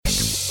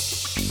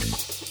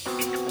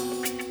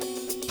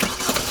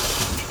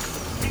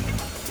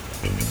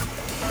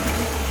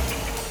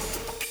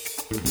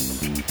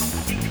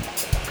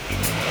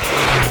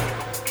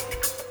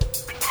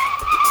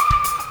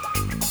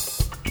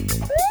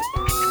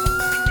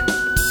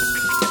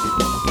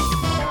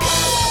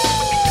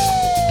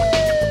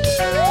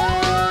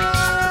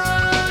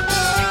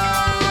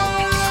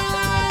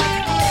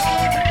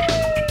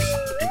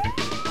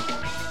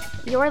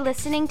You're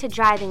listening to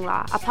Driving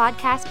Law, a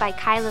podcast by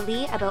Kyla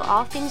Lee about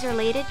all things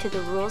related to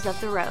the rules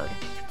of the road.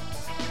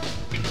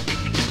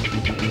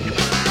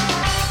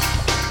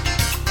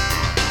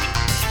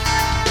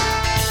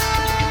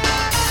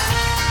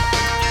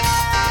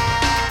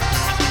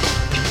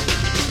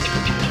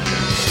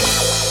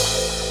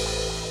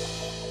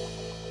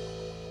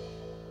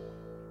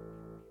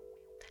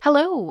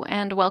 Hello,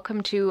 and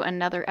welcome to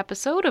another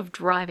episode of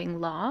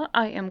Driving Law.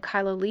 I am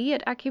Kyla Lee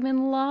at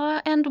Acumen Law,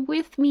 and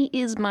with me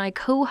is my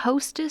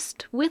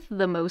co-hostest with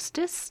the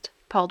mostest,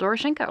 Paul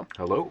Doroshenko.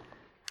 Hello.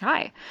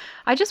 Hi.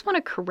 I just want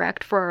to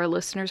correct for our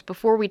listeners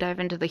before we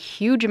dive into the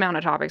huge amount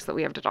of topics that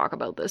we have to talk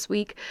about this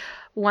week,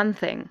 one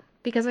thing,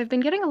 because I've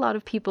been getting a lot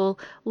of people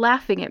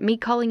laughing at me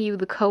calling you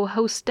the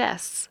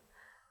co-hostess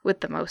with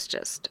the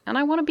mostest. And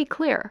I want to be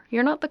clear,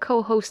 you're not the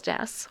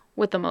co-hostess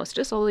with the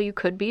mostest, although you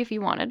could be if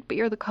you wanted, but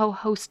you're the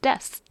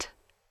co-hostess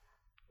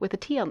with a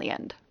T on the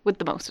end with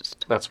the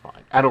mostest. That's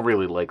fine. I don't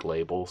really like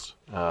labels,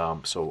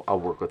 so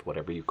I'll work with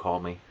whatever you call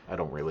me. I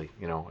don't really,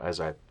 as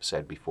I've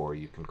said before,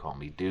 you can call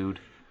me dude,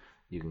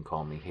 you can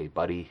call me hey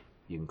buddy,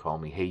 you can call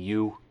me hey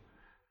you.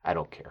 I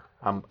don't care.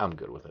 I'm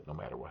good with it no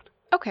matter what.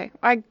 Okay,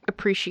 I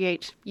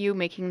appreciate you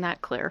making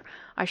that clear.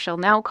 I shall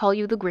now call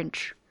you the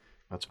Grinch.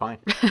 That's fine.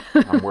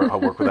 I'll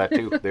work with that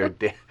too. There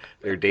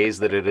are days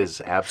that it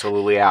is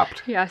absolutely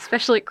apt. Yeah,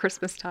 especially at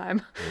Christmas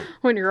time,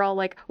 when you're all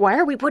like, why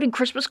are we putting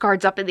Christmas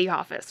cards up in the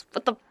office?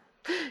 What the...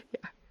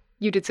 Yeah,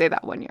 you did say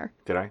that one year.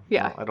 Did I?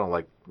 Yeah.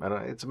 No,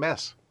 it's a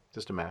mess.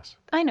 Just a mess.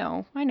 I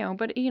know,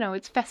 but,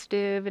 it's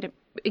festive and it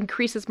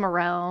increases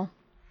morale.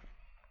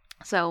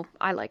 So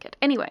I like it.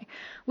 Anyway,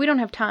 we don't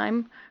have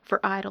time for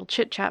idle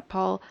chit-chat,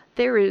 Paul.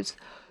 There is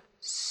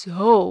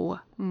so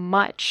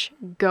much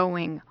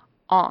going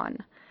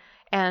on.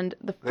 And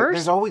the first...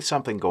 There's always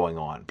something going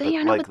on. But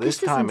but this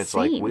time it's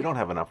like, insane. we don't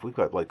have enough. We've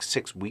got like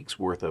 6 weeks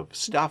worth of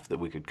stuff that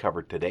we could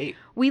cover today.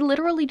 We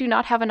literally do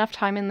not have enough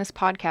time in this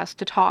podcast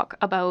to talk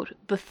about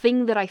the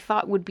thing that I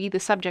thought would be the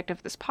subject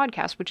of this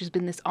podcast, which has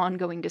been this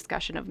ongoing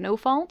discussion of no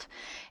fault.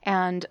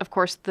 And of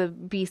course, the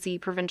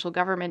BC provincial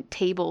government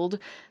tabled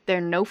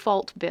their no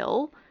fault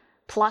bill,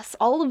 plus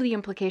all of the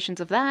implications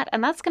of that.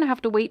 And that's going to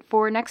have to wait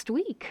for next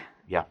week.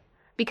 Yeah.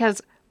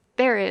 Because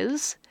there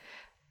is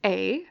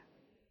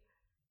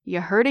you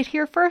heard it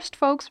here first,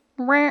 folks.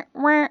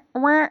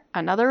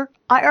 Another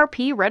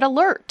IRP red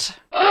alert.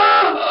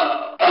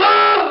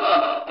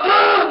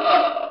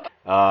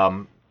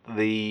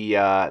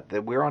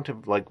 We're on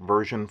to like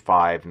version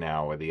 5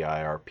 now of the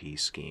IRP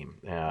scheme.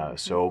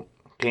 So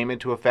came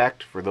into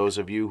effect. For those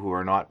of you who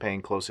are not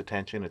paying close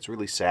attention, it's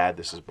really sad.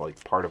 This is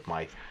like part of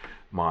my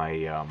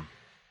oh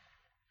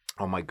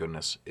my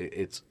goodness.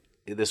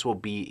 This will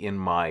be in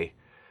my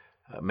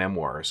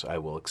memoirs. I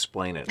will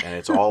explain it, and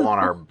it's all on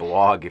our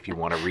blog if you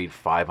want to read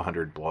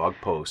 500 blog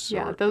posts.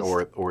 Yeah,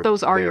 or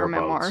those are your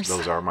thereabouts. memoirs.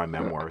 Those are my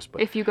memoirs.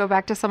 But if you go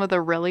back to some of the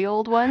really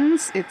old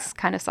ones, it's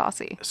kind of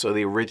saucy. So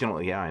the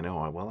original, yeah, I know.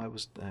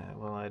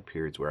 I had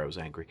periods where I was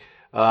angry.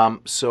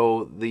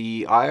 So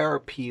the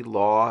IRP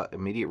law,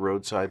 immediate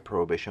roadside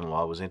prohibition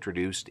law, was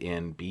introduced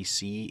in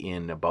BC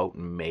in about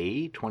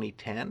May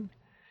 2010,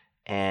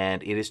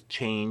 and it has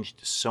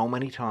changed so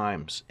many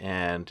times,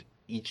 and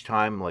each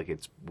time, like,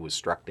 it was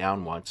struck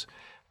down once.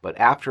 But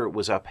after it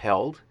was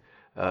upheld,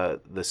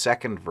 the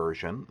second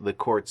version, the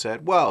court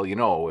said, well,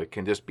 it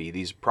can just be,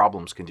 these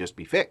problems can just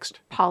be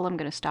fixed. Paul, I'm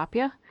going to stop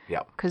you.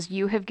 Yeah. Because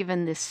you have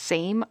given this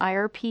same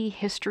IRP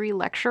history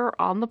lecture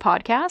on the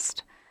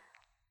podcast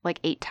like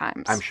 8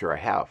 times. I'm sure I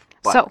have.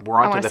 But so, we're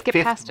on to the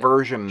 5th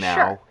version now.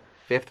 Sure.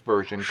 5th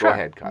version. Sure. Go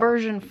ahead, Kyle.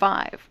 Version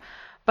 5.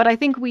 But I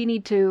think we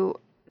need to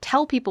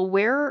tell people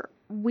where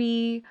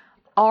we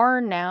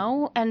are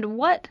now and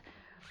what...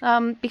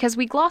 because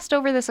we glossed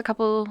over this a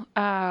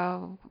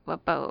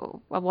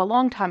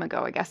long time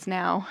ago, I guess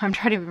now. I'm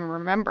trying to even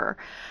remember.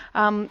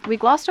 We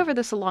glossed over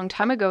this a long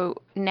time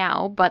ago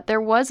now, but there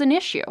was an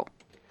issue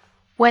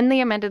when they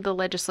amended the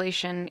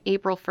legislation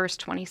April 1st,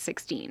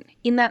 2016.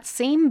 In that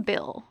same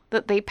bill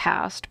that they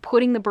passed,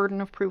 putting the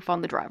burden of proof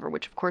on the driver,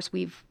 which of course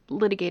we've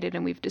litigated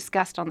and we've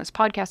discussed on this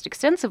podcast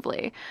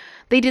extensively,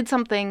 they did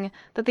something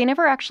that they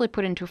never actually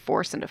put into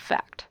force and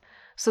effect.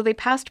 So they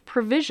passed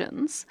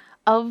provisions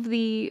of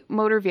the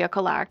Motor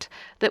Vehicle Act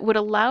that would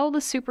allow the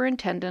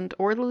superintendent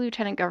or the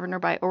lieutenant governor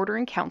by order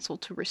in council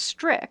to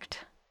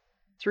restrict,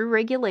 through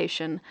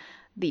regulation,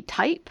 the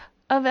type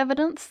of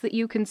evidence that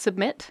you can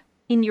submit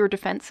in your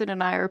defense in an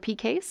IRP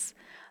case,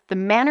 the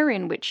manner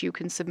in which you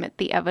can submit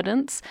the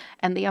evidence,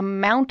 and the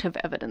amount of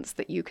evidence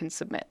that you can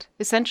submit.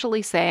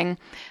 Essentially saying,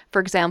 for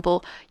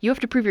example, you have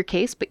to prove your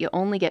case, but you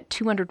only get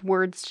 200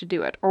 words to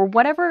do it, or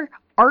whatever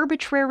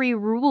arbitrary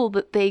rule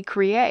that they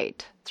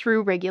create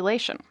through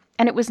regulation.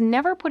 And it was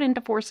never put into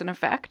force and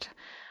effect.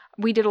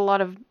 We did a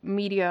lot of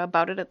media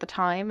about it at the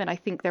time, and I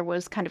think there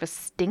was kind of a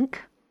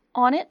stink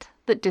on it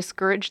that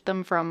discouraged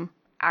them from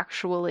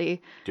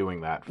actually doing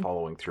that,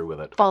 following through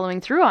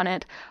on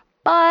it.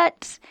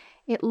 But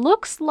it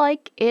looks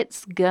like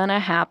it's gonna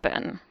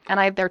happen.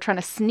 And they're trying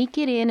to sneak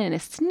it in a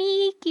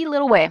sneaky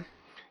little way.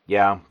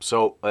 Yeah,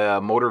 so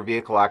Motor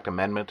Vehicle Act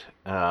amendment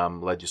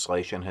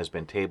legislation has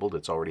been tabled.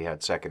 It's already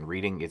had second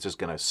reading. It's just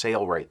going to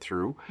sail right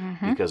through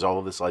because all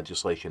of this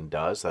legislation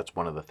does. That's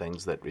one of the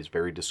things that is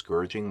very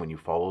discouraging when you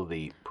follow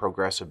the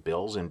progressive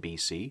bills in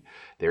BC.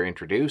 They're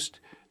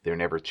introduced. They're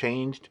never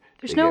changed.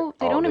 They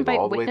don't invite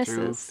all the way witnesses.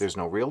 through. There's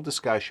no real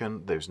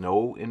discussion. There's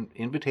no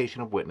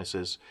invitation of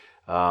witnesses.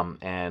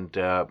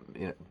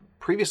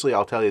 Previously,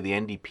 I'll tell you, the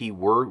NDP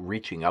were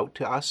reaching out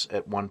to us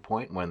at one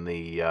point when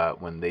they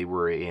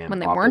were in when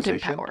they opposition. weren't in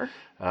power.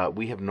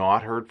 We have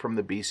not heard from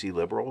the BC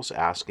Liberals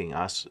asking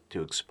us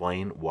to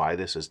explain why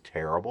this is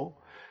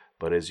terrible.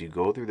 But as you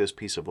go through this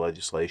piece of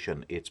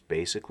legislation, it's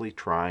basically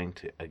trying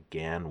to,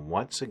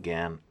 once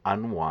again,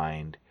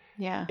 unwind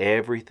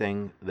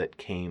everything that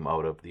came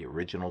out of the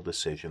original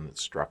decision that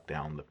struck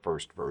down the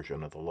first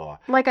version of the law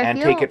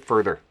take it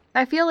further.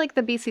 I feel like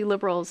the BC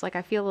Liberals,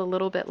 I feel a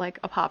little bit like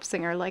a pop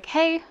singer,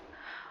 hey,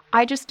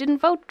 I just didn't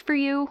vote for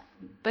you,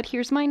 but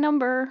here's my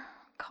number.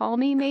 Call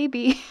me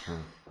maybe,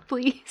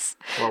 please.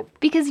 Well,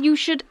 because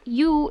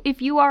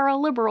if you are a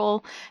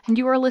Liberal and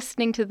you are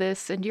listening to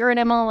this and you're an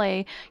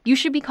MLA, you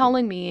should be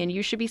calling me and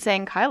you should be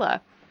saying,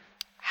 Kyla,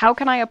 how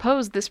can I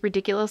oppose this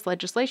ridiculous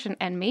legislation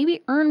and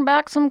maybe earn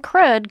back some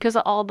cred because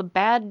of all the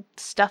bad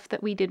stuff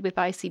that we did with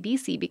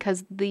ICBC?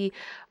 Because the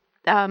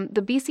BC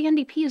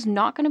NDP is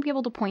not going to be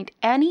able to point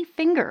any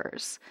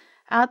fingers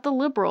at the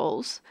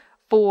Liberals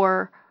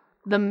for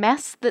the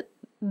mess that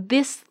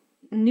this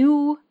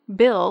new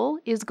bill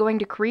is going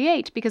to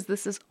create, because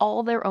this is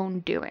all their own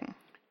doing.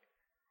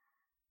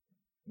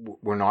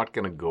 We're not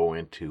going to go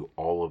into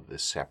all of the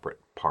separate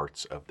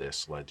parts of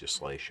this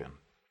legislation.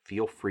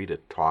 Feel free to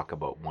talk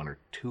about one or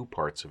two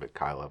parts of it,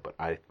 Kyla, but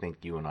I think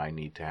you and I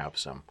need to have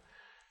some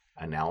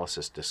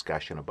analysis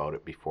discussion about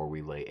it before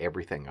we lay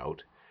everything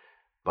out.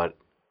 But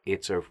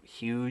it's a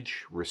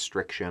huge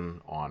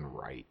restriction on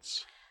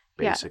rights,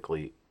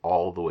 basically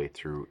all the way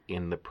through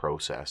in the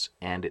process.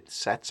 And it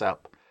sets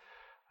up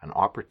an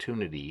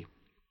opportunity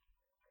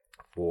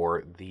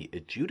for the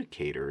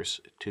adjudicators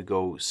to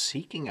go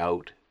seeking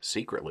out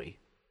secretly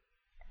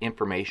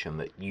information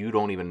that you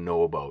don't even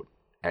know about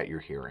at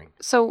your hearing.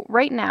 So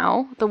right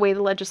now, the way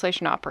the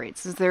legislation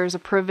operates is there's a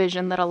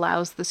provision that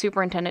allows the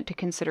superintendent to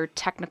consider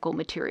technical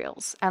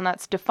materials, and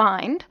that's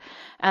defined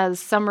as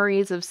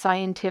summaries of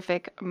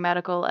scientific,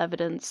 medical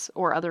evidence,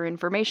 or other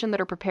information that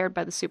are prepared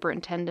by the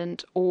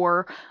superintendent,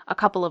 or a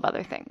couple of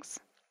other things.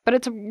 But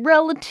it's a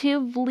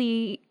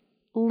relatively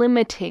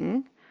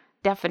limiting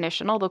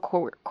definition, although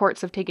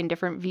courts have taken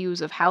different views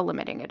of how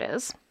limiting it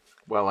is.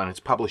 Well, and it's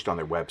published on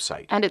their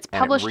website. And it's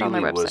published on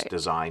their website. And it really was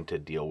designed to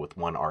deal with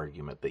one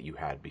argument that you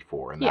had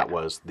before, and that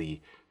was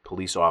the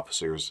police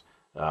officers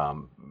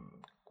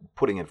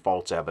putting in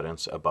false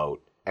evidence about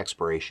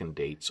expiration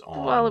dates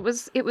on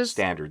it was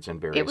standards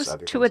and various other things.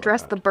 It was to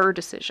address the Burr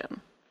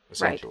decision.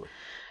 Essentially. Right?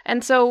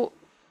 And so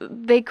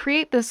they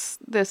create this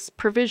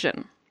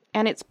provision,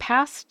 and it's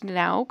passed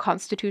now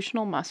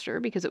constitutional muster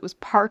because it was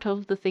part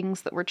of the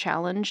things that were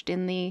challenged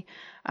in the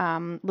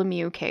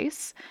Lemieux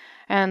case.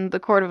 And the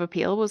Court of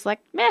Appeal was like,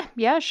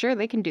 yeah, sure,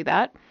 they can do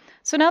that.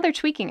 So now they're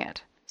tweaking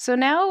it. So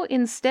now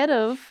instead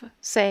of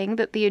saying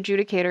that the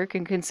adjudicator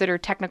can consider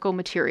technical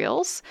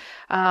materials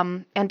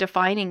and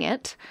defining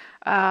it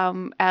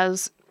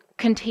as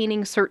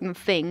containing certain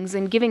things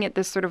and giving it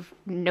this sort of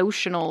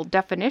notional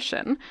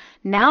definition,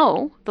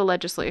 now the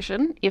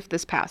legislation, if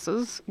this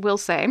passes, will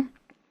say,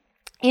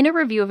 in a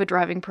review of a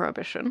driving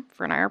prohibition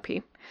for an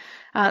IRP,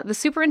 the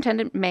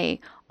superintendent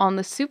may, on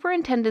the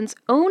superintendent's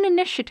own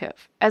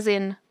initiative, as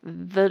in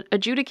the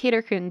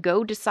adjudicator can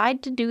go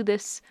decide to do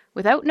this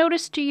without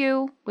notice to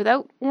you,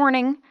 without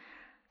warning,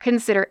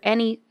 consider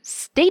any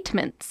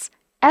statements,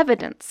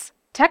 evidence,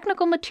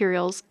 technical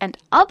materials, and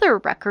other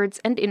records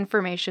and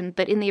information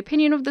that, in the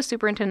opinion of the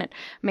superintendent,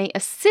 may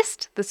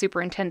assist the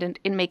superintendent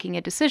in making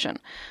a decision.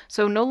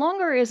 So no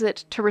longer is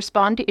it to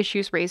respond to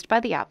issues raised by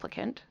the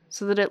applicant,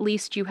 so that at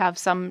least you have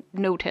some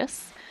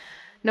notice.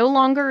 No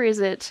longer is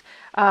it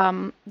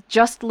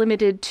just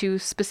limited to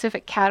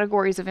specific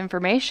categories of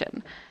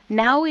information.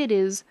 Now it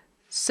is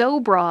so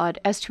broad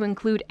as to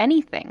include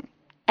anything.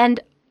 And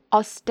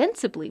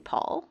ostensibly,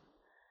 Paul,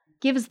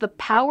 gives the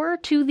power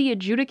to the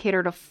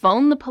adjudicator to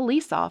phone the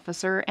police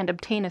officer and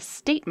obtain a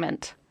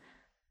statement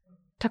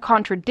to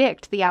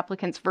contradict the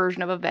applicant's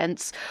version of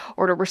events,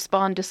 or to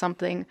respond to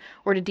something,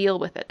 or to deal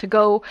with it, to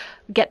go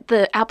get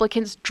the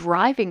applicant's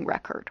driving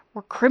record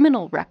or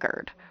criminal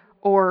record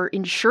or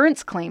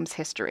insurance claims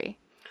history.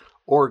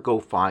 Or go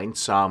find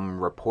some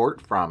report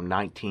from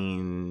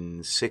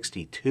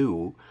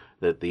 1962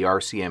 that the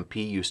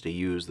RCMP used to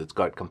use that's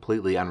got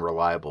completely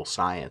unreliable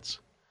science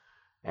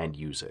and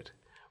use it.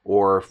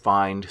 Or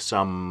find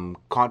some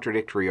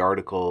contradictory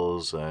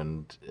articles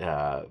and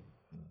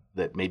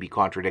that maybe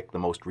contradict the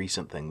most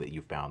recent thing that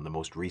you found, the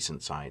most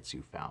recent science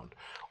you found.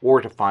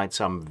 Or to find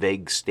some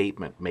vague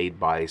statement made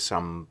by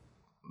some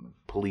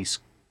police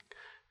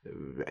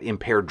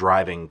impaired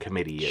driving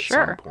committee at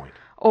some point.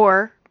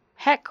 Or,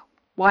 heck,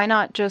 why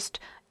not just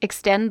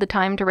extend the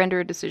time to render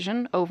a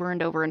decision over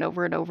and over and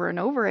over and over and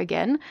over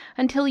again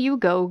until you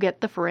go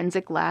get the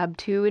forensic lab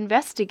to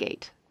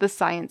investigate the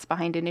science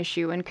behind an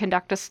issue and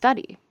conduct a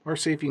study. Or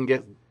see if you can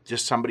get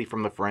just somebody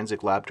from the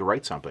forensic lab to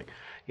write something.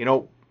 You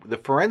know, the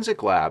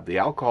forensic lab, the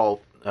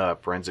alcohol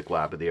forensic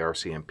lab of the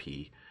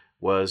RCMP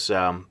was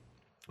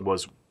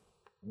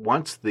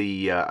once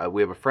we have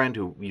a friend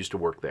who used to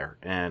work there,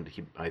 and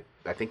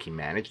I think he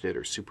managed it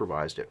or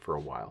supervised it for a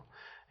while.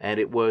 And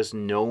it was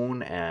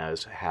known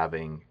as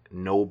having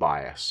no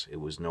bias. It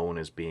was known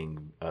as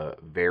being a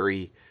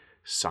very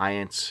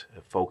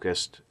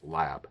science-focused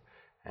lab.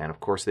 And of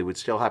course, they would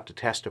still have to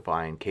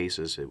testify in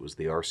cases. It was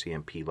the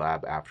RCMP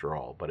lab after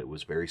all, but it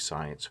was very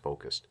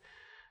science-focused.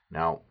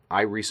 Now,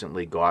 I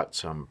recently got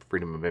some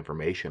Freedom of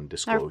Information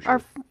disclosure.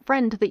 Our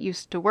friend that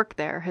used to work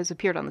there has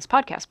appeared on this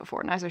podcast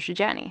before, Nizar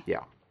Shijani.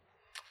 Yeah.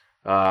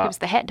 He was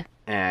the head.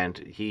 And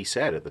he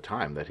said at the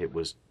time that it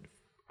was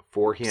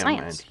for him,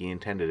 science. And he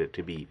intended it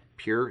to be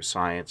pure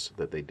science,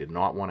 that they did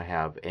not want to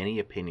have any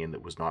opinion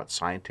that was not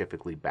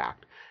scientifically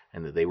backed,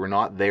 and that they were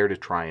not there to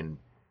try and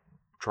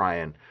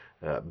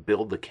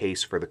build the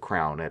case for the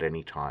Crown at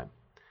any time.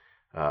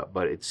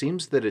 But it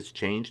seems that it's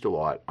changed a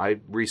lot. I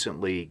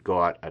recently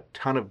got a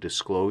ton of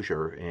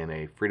disclosure in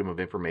a Freedom of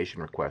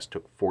Information request.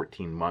 Took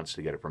 14 months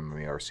to get it from the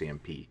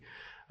RCMP.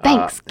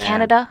 Thanks,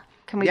 Canada.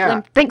 Can we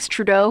blame? Thanks,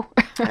 Trudeau.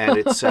 And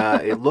it's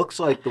it looks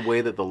like the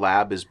way that the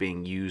lab is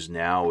being used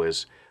now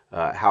is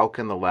how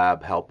can the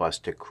lab help us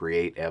to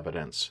create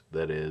evidence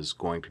that is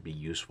going to be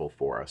useful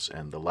for us?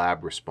 And the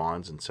lab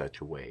responds in such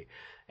a way.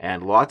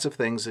 And lots of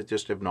things that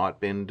just have not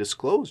been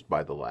disclosed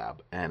by the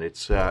lab. And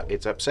it's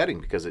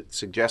upsetting because it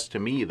suggests to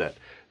me that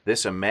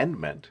this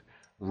amendment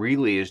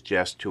really is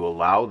just to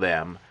allow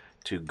them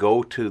to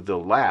go to the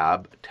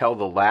lab, tell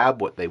the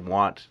lab what they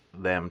want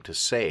them to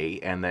say,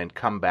 and then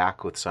come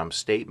back with some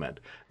statement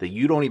that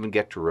you don't even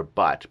get to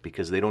rebut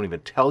because they don't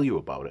even tell you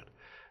about it.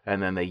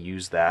 And then they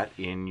use that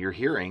in your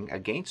hearing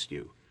against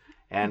you.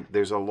 And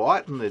there's a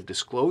lot in the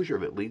disclosure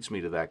that leads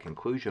me to that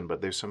conclusion, but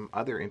there's some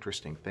other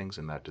interesting things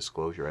in that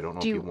disclosure. I don't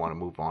know if you want to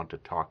move on to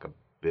talk a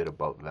bit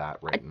about that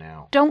right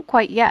now. Don't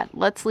quite yet.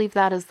 Let's leave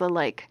that as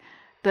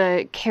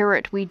the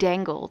carrot we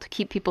dangle to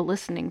keep people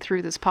listening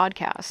through this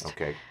podcast.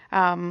 Okay.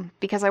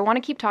 Because I want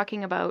to keep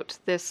talking about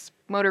this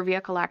Motor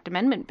Vehicle Act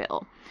amendment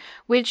bill,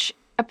 which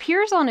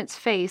appears on its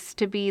face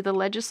to be the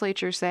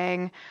legislature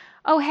saying,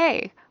 oh,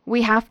 hey,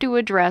 we have to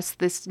address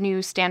this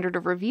new standard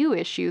of review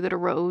issue that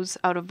arose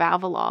out of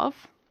Vavilov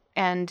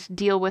and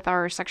deal with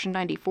our Section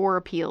 94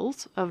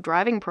 appeals of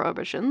driving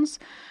prohibitions.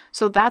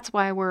 So that's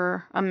why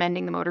we're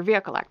amending the Motor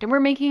Vehicle Act. And we're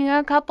making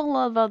a couple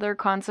of other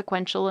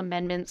consequential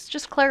amendments,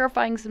 just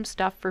clarifying some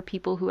stuff for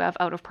people who have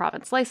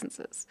out-of-province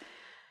licenses.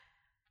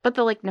 But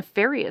the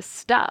nefarious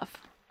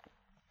stuff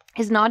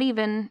is not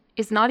even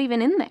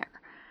in there.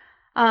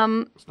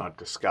 It's not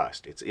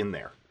discussed. It's in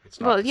there. It's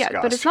not discussed.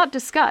 Yeah, but it's not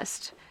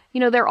discussed. You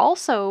know, they're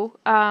also,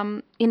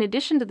 in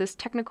addition to this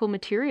technical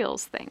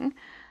materials thing,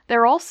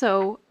 they're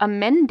also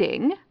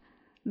amending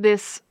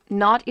this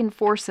not in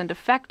force and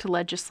effect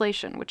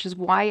legislation, which is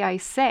why I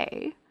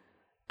say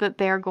that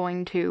they're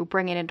going to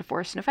bring it into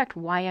force and effect.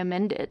 Why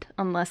amend it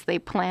unless they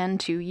plan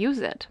to use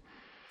it?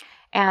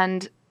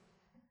 And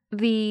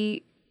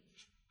the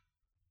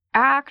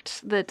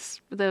act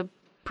the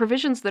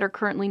provisions that are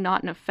currently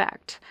not in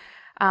effect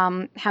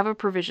have a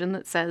provision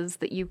that says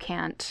that you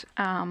can't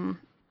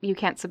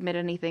submit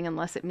anything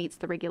unless it meets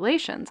the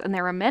regulations. And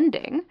they're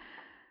amending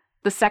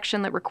the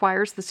section that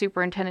requires the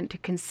superintendent to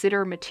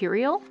consider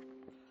material.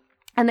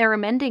 And they're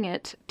amending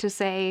it to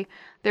say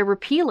they're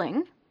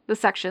repealing the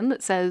section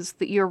that says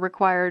that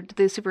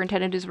the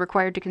superintendent is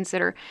required to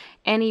consider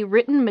any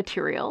written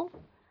material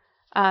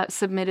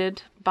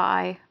submitted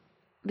by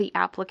the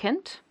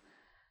applicant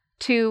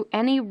to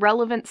any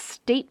relevant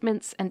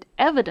statements and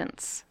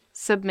evidence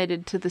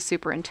submitted to the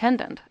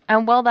superintendent.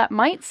 And while that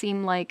might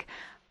seem like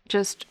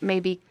just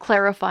maybe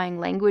clarifying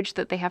language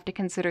that they have to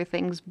consider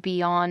things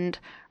beyond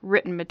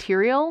written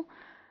material,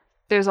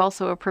 there's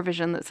also a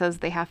provision that says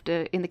they have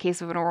to, in the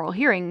case of an oral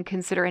hearing,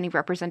 consider any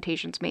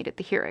representations made at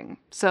the hearing.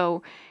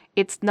 So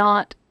it's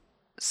not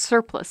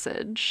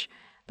surplusage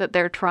that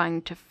they're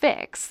trying to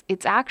fix.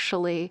 It's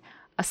actually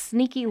a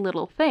sneaky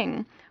little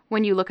thing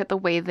when you look at the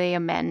way they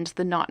amend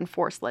the not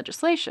enforced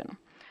legislation,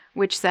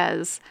 which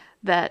says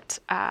that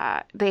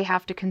they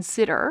have to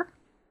consider,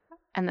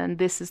 and then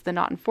this is the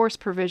not enforced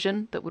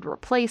provision that would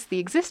replace the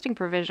existing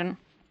provision,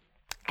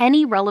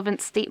 any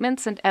relevant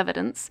statements and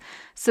evidence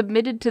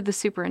submitted to the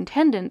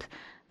superintendent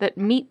that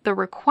meet the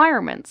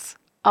requirements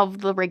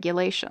of the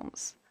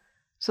regulations.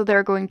 So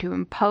they're going to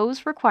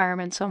impose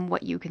requirements on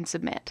what you can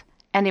submit.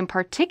 And in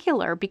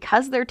particular,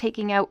 because they're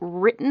taking out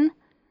written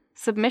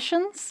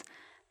submissions,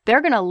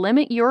 they're going to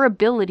limit your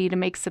ability to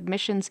make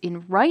submissions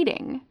in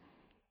writing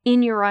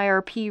in your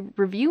IRP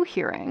review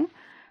hearing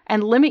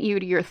and limit you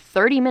to your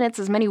 30 minutes,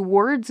 as many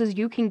words as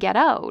you can get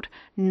out,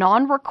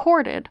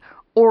 non-recorded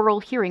oral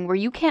hearing where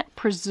you can't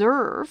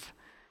preserve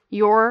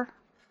your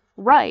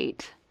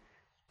right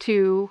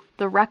to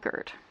the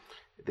record.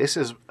 This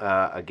is,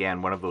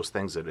 again, one of those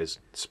things that is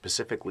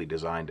specifically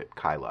designed at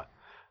Kyla.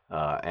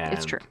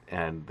 It's true.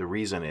 And the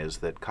reason is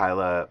that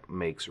Kyla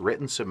makes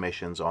written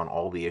submissions on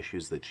all the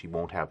issues that she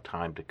won't have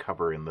time to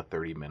cover in the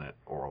 30-minute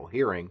oral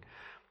hearing,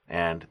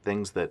 and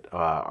things that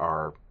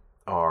are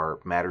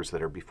matters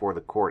that are before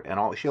the court.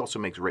 And she also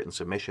makes written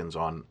submissions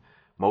on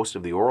most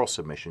of the oral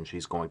submissions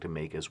she's going to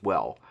make as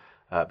well,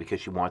 because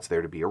she wants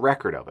there to be a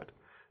record of it.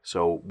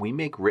 So we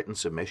make written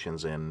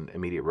submissions in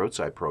immediate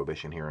roadside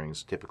prohibition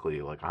hearings, typically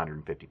like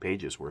 150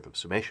 pages worth of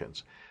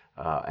submissions,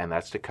 and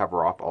that's to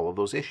cover off all of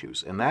those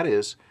issues. And that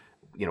is,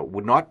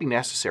 would not be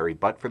necessary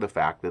but for the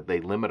fact that they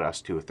limit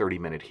us to a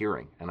 30-minute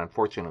hearing. And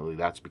unfortunately,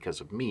 that's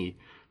because of me,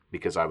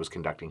 because I was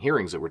conducting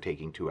hearings that were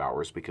taking 2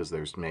 hours, because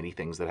there's many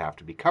things that have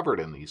to be covered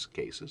in these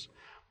cases.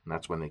 And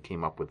that's when they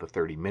came up with the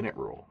 30-minute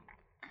rule.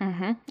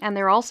 Mm-hmm. And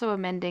they're also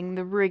amending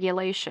the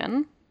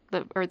regulation,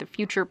 the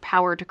future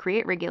power to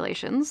create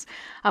regulations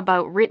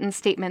about written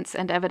statements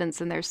and evidence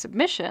in their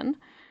submission,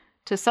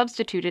 to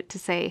substitute it to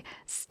say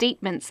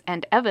statements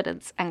and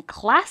evidence and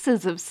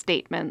classes of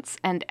statements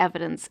and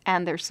evidence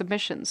and their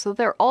submissions. So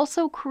they're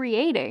also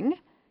creating,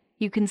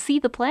 you can see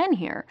the plan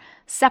here,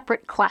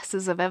 separate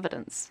classes of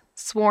evidence.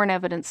 Sworn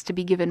evidence to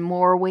be given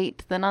more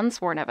weight than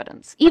unsworn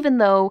evidence. Even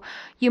though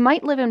you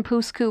might live in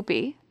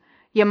Pooskoopi,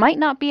 you might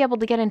not be able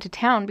to get into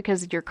town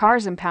because your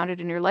car's impounded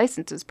and your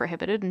license is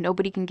prohibited and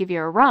nobody can give you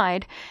a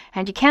ride,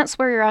 and you can't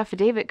swear your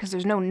affidavit because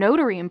there's no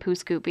notary in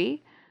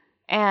Pooskoopi,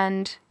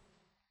 and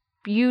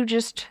you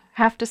just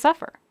have to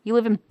suffer. You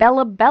live in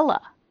Bella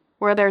Bella,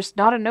 where there's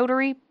not a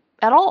notary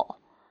at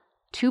all.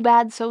 Too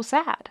bad, so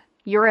sad.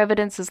 Your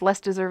evidence is less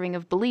deserving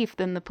of belief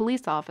than the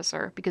police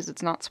officer because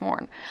it's not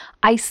sworn.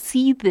 I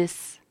see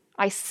this.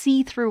 I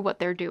see through what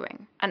they're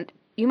doing. And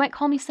you might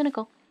call me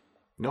cynical.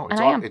 No,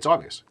 it's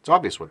obvious. It's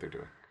obvious what they're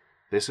doing.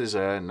 This is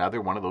another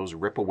one of those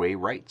rip-away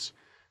rights.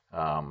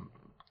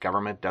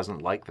 Government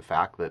doesn't like the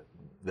fact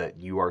that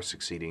you are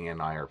succeeding in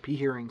IRP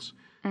hearings,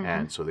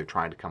 and so they're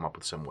trying to come up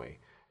with some way.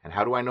 And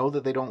how do I know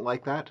that they don't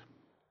like that?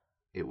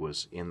 It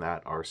was in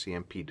that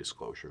RCMP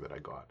disclosure that I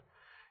got.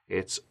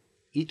 It's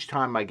each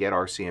time I get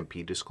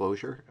RCMP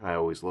disclosure, I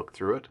always look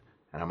through it,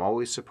 and I'm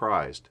always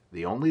surprised.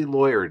 The only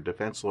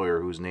defense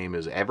lawyer whose name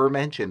is ever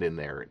mentioned in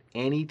there at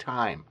any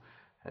time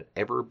had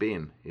ever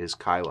been is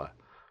Kyla.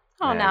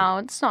 Oh, no,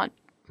 it's not.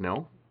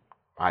 No?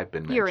 I've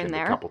been mentioned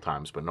a couple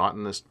times, but not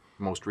in this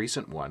most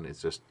recent one.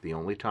 It's just the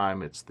only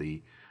time. It's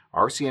the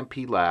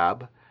RCMP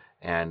lab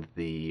and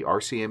the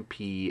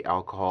RCMP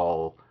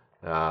alcohol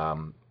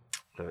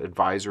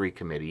advisory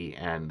committee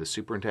and the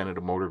superintendent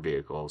of motor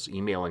vehicles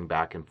emailing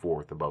back and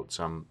forth about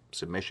some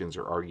submissions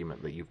or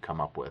argument that you've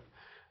come up with,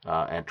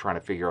 and trying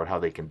to figure out how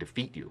they can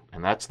defeat you.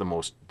 And that's the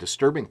most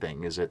disturbing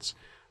thing, is it's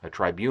a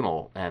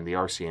tribunal and the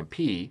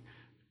RCMP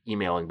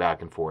emailing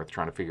back and forth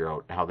trying to figure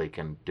out how they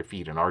can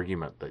defeat an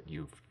argument that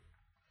you've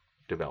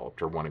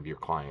developed or one of your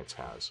clients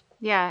has.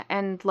 Yeah,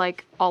 and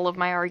like all of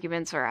my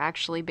arguments are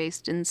actually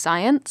based in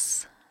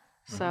science.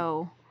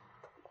 So,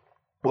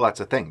 well, that's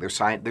the thing.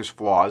 There's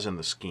flaws in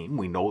the scheme.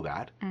 We know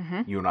that.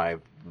 You and I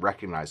have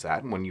recognized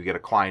that. And when you get a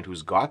client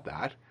who's got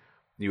that,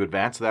 you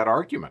advance that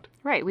argument.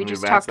 Right. We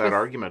just advance that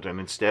argument,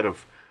 and instead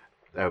of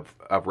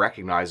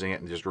recognizing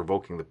it and just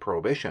revoking the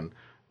prohibition,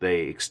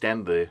 they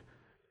extend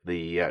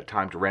the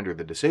time to render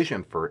the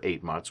decision for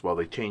 8 months while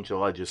they change the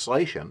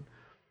legislation,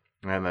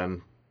 and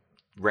then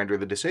render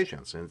the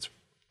decisions. And it's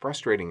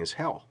frustrating as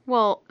hell.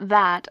 Well,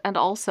 that, and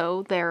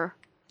also they're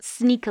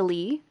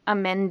sneakily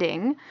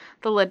amending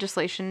the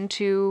legislation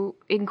to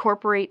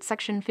incorporate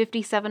Section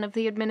 57 of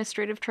the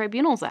Administrative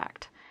Tribunals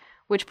Act,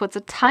 which puts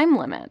a time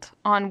limit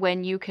on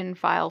when you can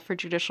file for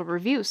judicial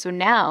review. So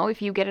now, if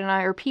you get an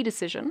IRP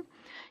decision,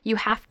 you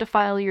have to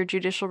file your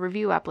judicial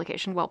review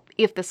application. Well,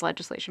 if this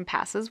legislation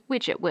passes,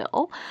 which it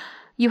will,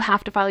 you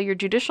have to file your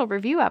judicial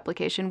review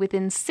application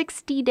within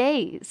 60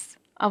 days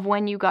of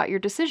when you got your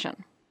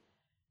decision.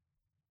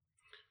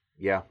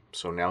 Yeah,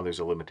 so now there's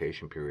a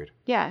limitation period.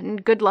 Yeah,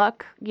 and good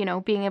luck,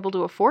 being able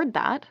to afford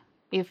that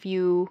if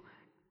you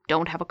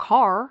don't have a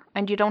car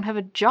and you don't have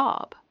a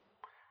job.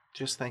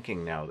 Just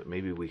thinking now that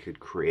maybe we could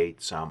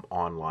create some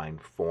online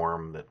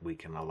form that we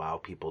can allow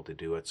people to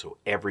do it so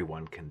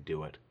everyone can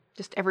do it.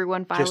 Just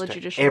everyone file a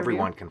judicial review?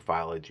 Everyone can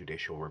file a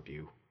judicial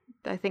review.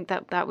 I think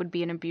that would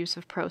be an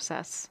abusive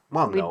process.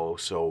 Well, no,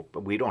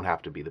 but we don't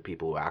have to be the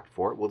people who act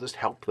for it. We'll just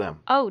help them.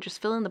 Oh,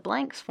 just fill in the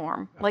blanks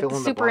form. Like the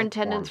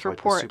superintendent's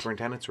report. Like the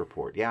superintendent's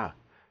report, yeah.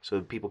 So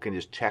that people can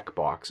just check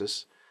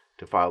boxes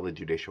to file the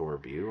judicial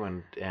review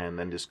and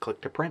then just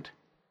click to print.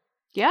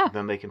 Yeah.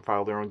 Then they can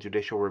file their own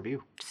judicial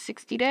review.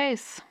 60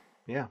 days.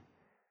 Yeah.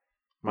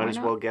 Might as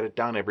well get it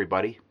done,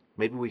 everybody.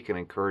 Maybe we can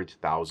encourage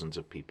thousands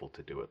of people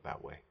to do it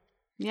that way.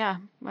 Yeah.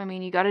 I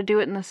mean, you got to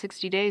do it in the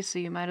 60 days, so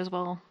you might as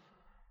well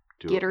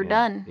get her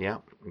done. Yeah,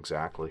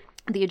 exactly.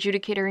 The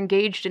adjudicator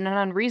engaged in an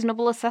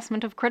unreasonable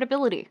assessment of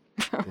credibility.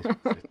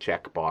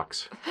 Check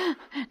box.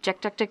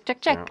 Check.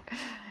 Yeah.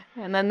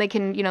 And then they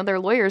can, their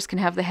lawyers can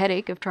have the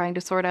headache of trying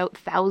to sort out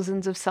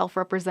thousands of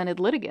self-represented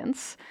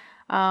litigants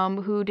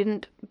who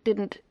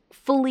didn't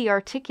fully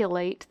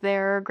articulate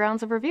their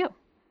grounds of review.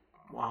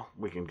 Well,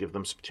 we can give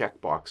them some check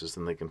boxes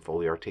and they can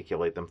fully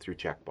articulate them through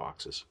check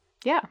boxes.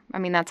 Yeah, I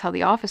mean, that's how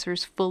the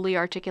officers fully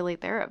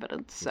articulate their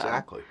evidence. So.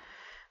 Exactly.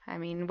 I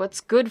mean,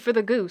 what's good for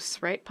the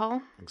goose, right,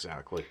 Paul?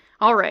 Exactly.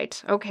 All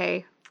right,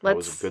 okay. That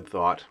was a good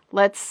thought.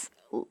 Let's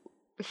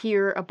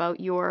hear about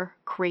your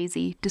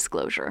crazy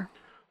disclosure.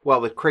 Well,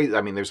 the crazy.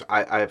 I mean,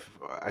 I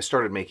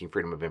started making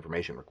freedom of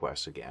information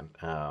requests again.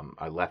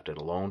 I left it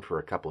alone for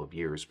a couple of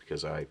years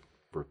because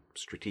for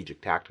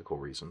strategic tactical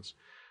reasons,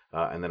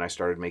 and then I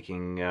started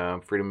making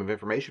freedom of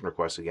information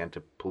requests again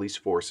to police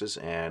forces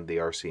and the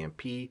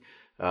RCMP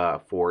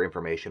for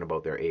information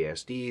about their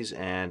ASDs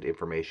and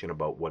information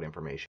about what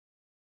information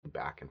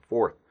back and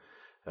forth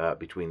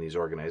between these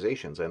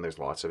organizations. And there's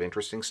lots of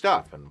interesting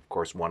stuff. And of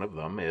course, one of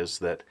them is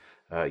that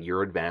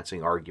you're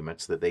advancing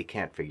arguments that they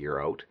can't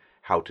figure out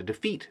how to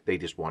defeat. They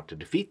just want to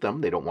defeat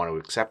them. They don't want to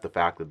accept the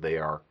fact that they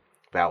are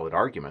valid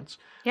arguments.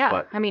 Yeah,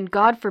 but, I mean,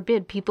 God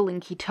forbid people in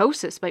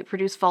ketosis might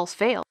produce false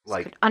fails.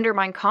 Could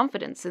undermine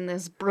confidence in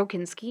this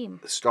broken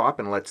scheme. Stop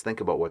and let's think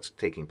about what's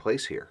taking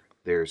place here.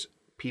 There's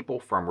people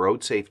from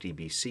Road Safety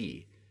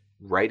BC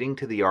writing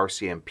to the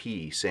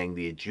RCMP saying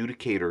the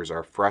adjudicators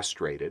are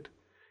frustrated.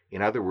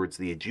 In other words,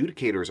 the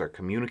adjudicators are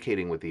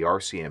communicating with the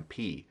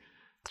RCMP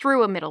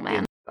through a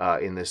middleman.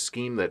 In this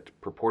scheme that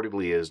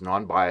purportedly is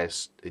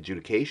non-biased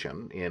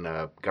adjudication in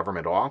a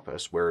government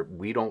office where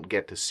we don't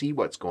get to see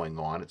what's going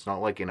on. It's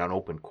not like in an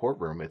open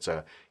courtroom. It's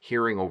a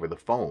hearing over the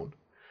phone.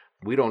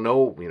 We don't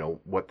know,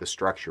 what the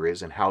structure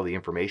is and how the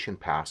information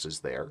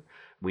passes there.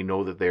 We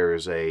know that there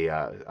is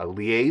a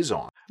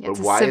liaison. It's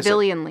a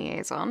civilian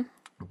liaison.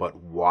 But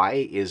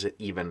why is it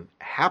even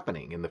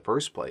happening in the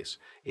first place?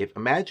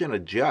 Imagine a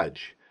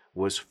judge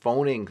was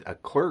phoning a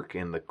clerk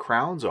in the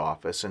Crown's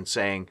office and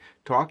saying,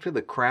 talk to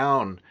the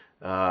Crown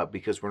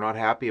because we're not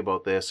happy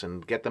about this,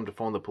 and get them to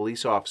phone the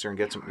police officer and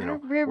get some,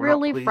 we're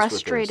really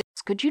frustrated.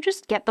 Could you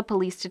just get the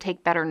police to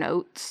take better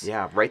notes?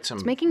 Yeah, write some.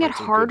 It's making it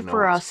hard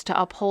for us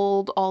to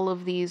uphold all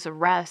of these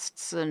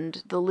arrests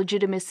and the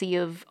legitimacy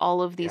of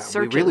all of these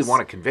searches. We really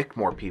want to convict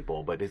more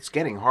people, but it's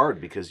getting hard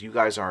because you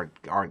guys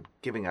aren't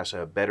giving us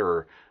a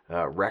better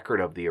record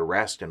of the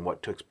arrest and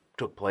what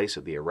took place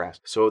at the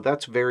arrest. So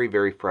that's very,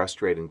 very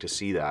frustrating to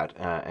see that,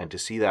 and to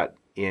see that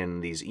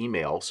in these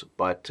emails.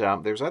 But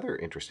there's other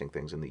interesting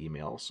things in the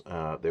emails.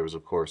 There was,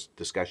 of course,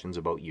 discussions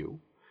about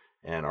you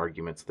and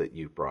arguments that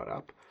you brought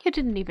up. You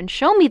didn't even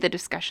show me the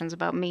discussions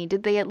about me.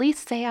 Did they at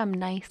least say I'm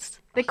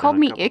nice? They called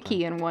me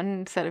icky in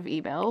one set of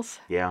emails.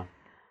 Yeah.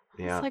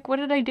 It's like, what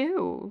did I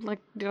do? Like,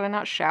 did I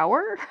not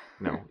shower?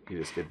 No, you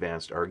just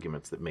advanced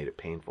arguments that made it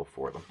painful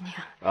for them.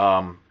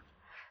 Yeah.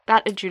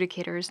 That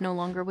adjudicator is no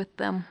longer with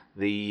them.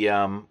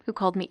 Who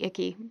called me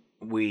icky.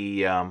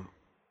 I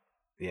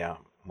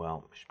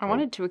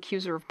wanted to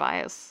accuse her of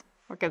bias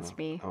against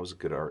me. That was a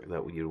good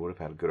that you would have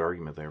had a good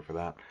argument there for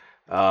that.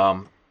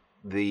 I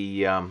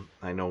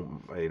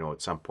know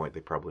at some point they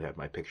probably had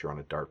my picture on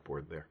a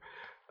dartboard there.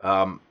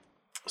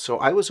 So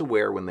I was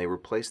aware when they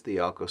replaced the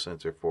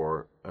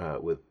AlcoSensor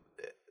with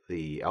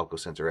the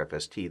AlcoSensor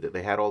FST that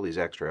they had all these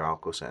extra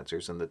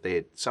AlcoSensors, and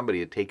that somebody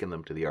had taken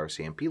them to the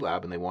RCMP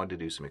lab and they wanted to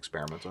do some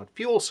experiments on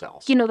fuel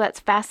cells. That's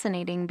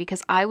fascinating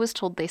because I was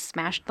told they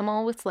smashed them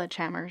all with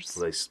sledgehammers.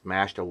 Well, they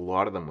smashed a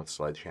lot of them with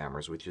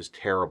sledgehammers, which is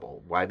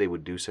terrible. Why they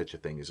would do such a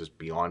thing is just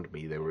beyond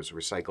me. There was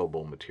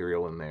recyclable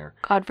material in there.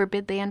 God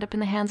forbid they end up in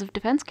the hands of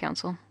Defense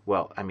Counsel.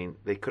 Well, I mean,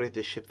 they could have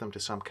just shipped them to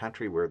some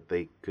country where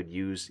they could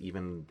use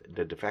even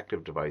the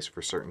defective device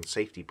for certain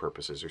safety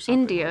purposes or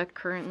something. India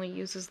currently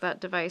uses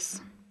that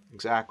device.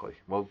 Exactly.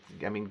 Well,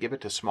 I mean, give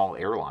it to small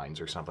airlines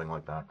or something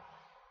like that.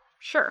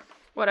 Sure.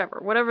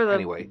 Whatever the...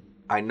 Anyway,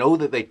 I know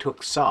that they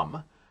took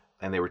some,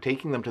 and they were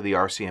taking them to the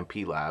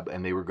RCMP lab,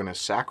 and they were going to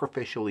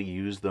sacrificially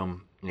use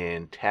them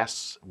in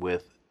tests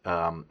with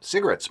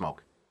cigarette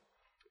smoke.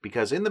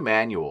 Because in the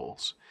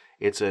manuals,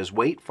 it says,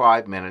 wait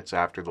 5 minutes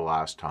after the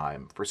last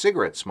time for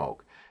cigarette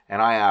smoke.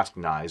 And I asked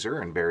NISR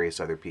and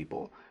various other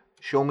people,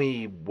 show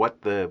me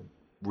what the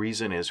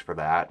reason is for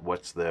that,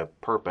 what's the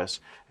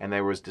purpose, and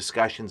there was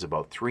discussions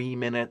about 3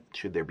 minutes,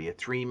 should there be a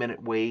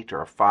 3-minute wait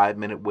or a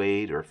 5-minute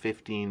wait or a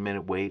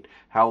 15-minute wait,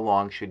 how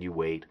long should you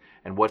wait,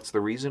 and what's the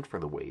reason for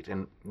the wait.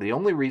 And the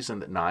only reason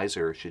that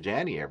NISR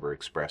Shijani ever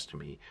expressed to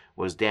me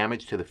was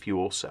damage to the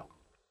fuel cell.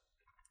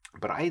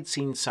 But I had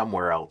seen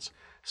somewhere else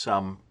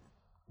some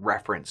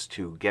reference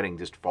to getting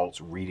just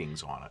false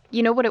readings on it.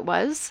 You know what it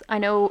was? I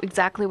know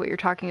exactly what you're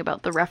talking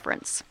about, the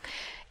reference.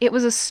 It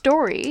was a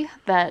story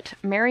that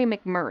Mary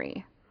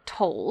McMurray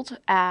told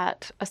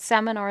at a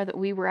seminar that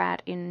we were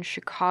at in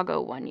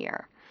Chicago one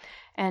year.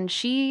 And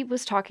she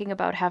was talking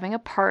about having a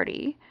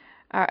party,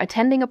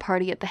 attending a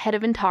party at the head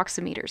of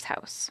Intoximeter's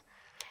house.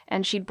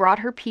 And she'd brought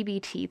her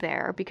PBT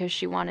there because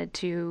she wanted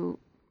to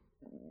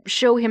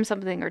show him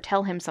something or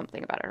tell him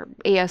something about her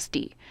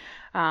ASD.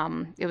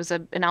 It was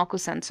an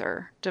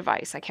AlcoSensor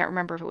device. I can't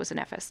remember if it was an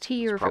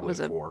FST or if it was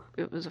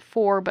a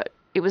 4, but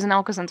it was an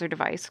AlcoSensor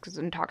device because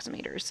of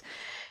Intoximeters.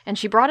 And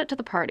she brought it to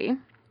the party,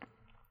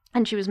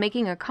 and she was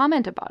making a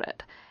comment about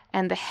it.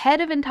 And the head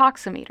of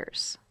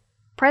Intoximeters,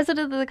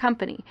 president of the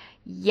company,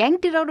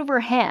 yanked it out of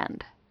her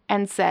hand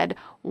and said,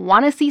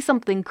 "Want to see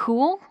something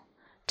cool?"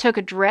 Took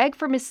a drag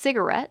from his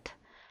cigarette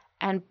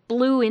and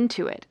blew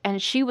into it.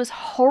 And she was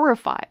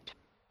horrified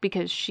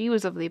because she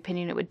was of the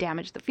opinion it would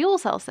damage the fuel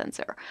cell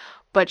sensor.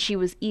 But she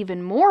was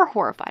even more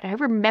horrified. I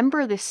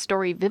remember this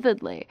story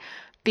vividly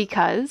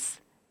because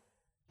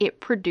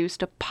it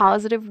produced a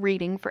positive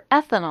reading for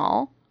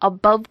ethanol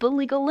above the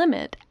legal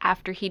limit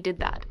after he did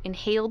that.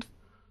 Inhaled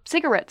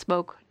cigarette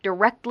smoke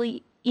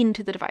directly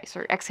into the device,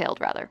 or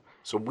exhaled rather.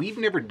 So we've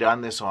never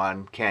done this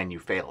on Can You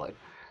Fail It?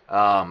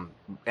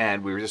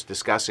 And we were just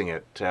discussing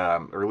it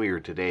earlier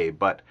today,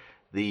 but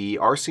the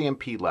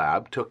RCMP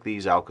lab took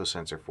these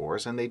AlcoSensor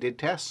 4s and they did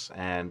tests,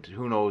 and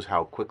who knows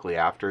how quickly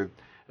after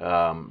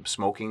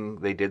smoking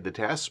they did the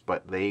tests,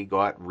 but they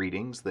got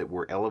readings that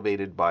were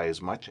elevated by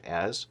as much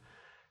as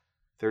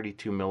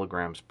 32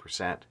 milligrams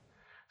percent.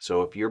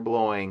 So if you're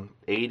blowing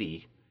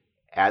 80,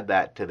 add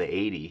that to the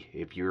 80.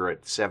 If you're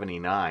at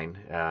 79,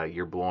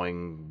 you're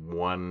blowing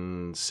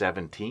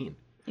 117.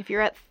 If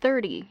you're at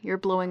 30, you're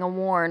blowing a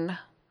warn.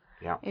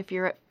 Yeah. If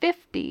you're at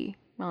 50,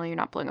 well, you're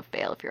not blowing a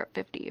fail if you're at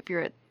 50. If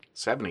you're at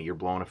 70, you're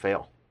blowing a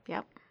fail.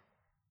 Yep.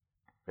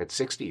 At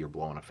 60, you're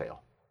blowing a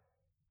fail.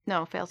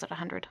 No, fail's at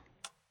 100.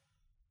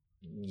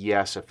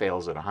 Yes, a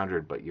fail's at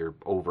 100, but you're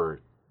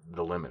over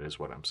the limit is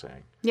what I'm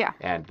saying. Yeah.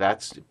 And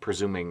that's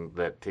presuming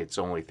that it's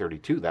only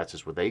 32. That's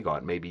just what they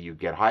got. Maybe you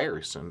get higher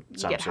in some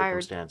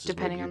circumstances.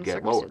 Depending maybe on you the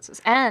get lower.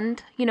 circumstances.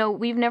 And,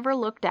 we've never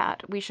looked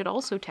at, we should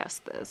also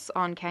test this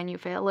on Can You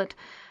Fail It,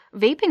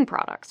 vaping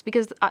products.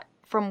 Because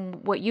from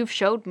what you've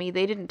showed me,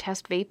 they didn't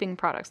test vaping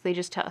products. They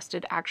just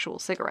tested actual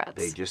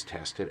cigarettes. They just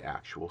tested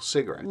actual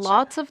cigarettes.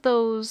 Lots of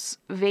those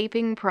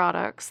vaping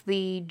products,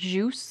 the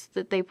juice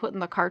that they put in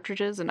the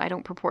cartridges, and I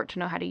don't purport to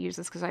know how to use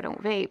this because I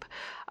don't vape,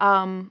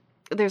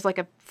 there's like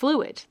a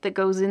fluid that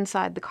goes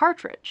inside the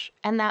cartridge,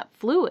 and that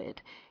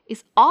fluid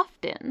is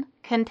often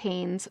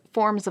contains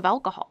forms of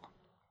alcohol,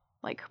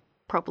 like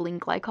propylene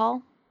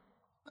glycol.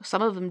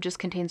 Some of them just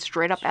contain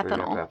straight up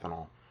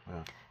ethanol.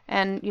 Yeah.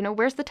 And,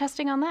 where's the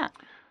testing on that?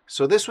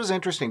 So this was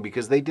interesting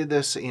because they did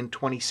this in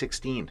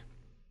 2016.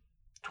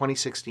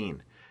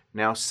 2016.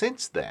 Now,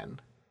 since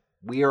then,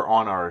 we are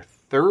on our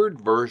third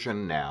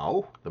version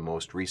now, the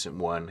most recent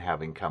one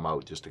having come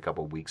out just a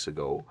couple weeks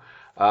ago,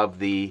 of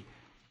the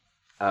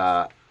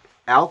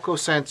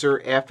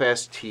AlcoSensor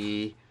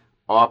FST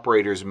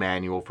Operator's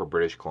Manual for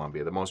British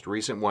Columbia. The most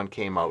recent one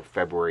came out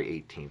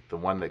February 18th. The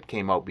one that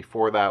came out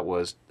before that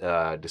was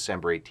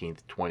December 18th,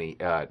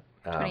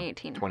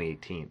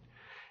 2018.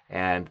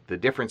 And the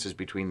differences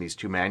between these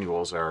two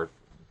manuals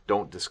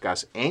don't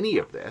discuss any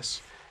of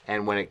this.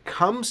 And when it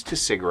comes to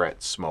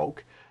cigarette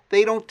smoke,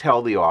 they don't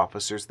tell the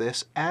officers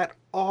this at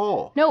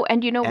all. No,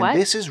 and you know what? And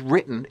this is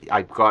written,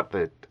 I've got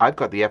the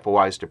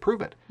FOIs to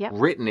prove it. Yep.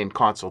 Written in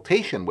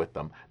consultation with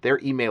them. They're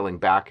emailing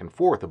back and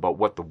forth about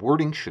what the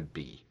wording should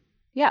be.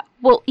 Yeah.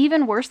 Well,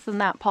 even worse than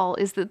that, Paul,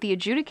 is that the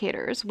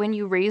adjudicators, when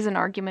you raise an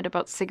argument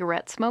about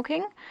cigarette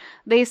smoking,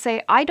 they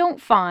say, I don't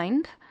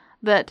find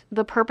that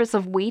the purpose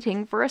of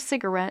waiting for a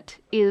cigarette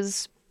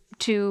is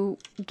to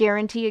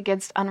guarantee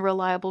against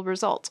unreliable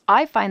results.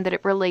 I find that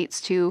it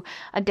relates to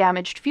a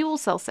damaged fuel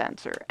cell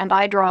sensor, and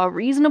I draw a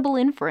reasonable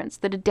inference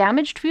that a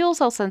damaged fuel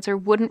cell sensor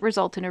wouldn't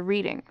result in a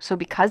reading. So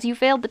because you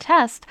failed the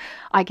test,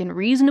 I can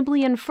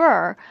reasonably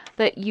infer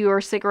that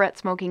your cigarette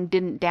smoking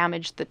didn't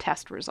damage the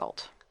test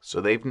result.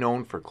 So they've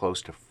known for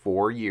close to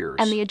 4 years.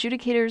 And the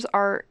adjudicators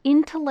are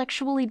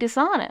intellectually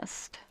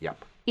dishonest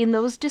in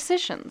those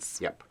decisions.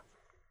 Yep.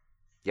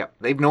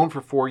 They've known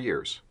for 4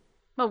 years.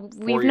 Well,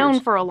 we've known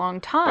for a long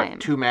time.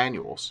 But 2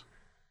 manuals.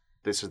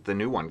 This is the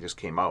new one just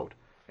came out.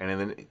 And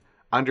then,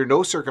 under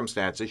no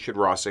circumstances should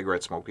raw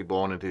cigarette smoke be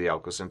blown into the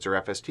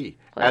AlcoSensor FST,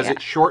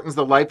 it shortens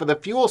the life of the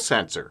fuel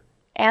sensor.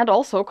 And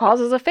also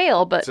causes a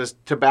fail, but... It says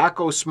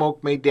tobacco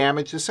smoke may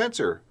damage the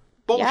sensor.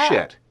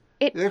 Bullshit.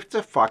 It's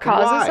a fucking lie.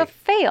 It causes a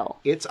fail.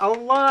 It's a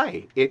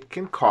lie. It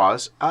can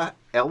cause a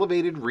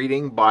elevated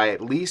reading by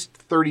at least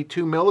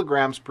 32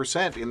 milligrams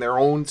percent in their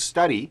own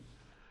study.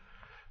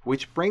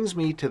 Which brings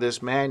me to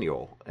this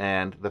manual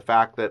and the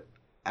fact that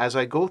as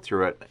I go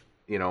through it,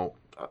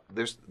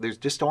 there's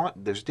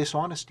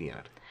dishonesty in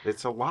it.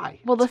 It's a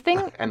lie. Well, the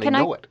thing, and they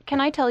know it. Can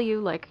I tell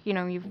you,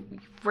 you've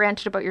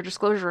ranted about your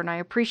disclosure, and I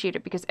appreciate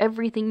it because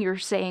everything you're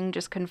saying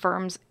just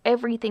confirms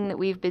everything that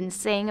we've been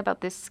saying about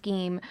this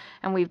scheme,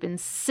 and we've been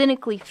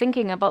cynically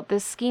thinking about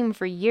this scheme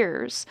for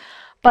years.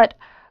 But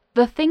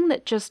the thing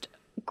that just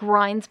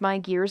grinds my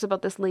gears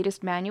about this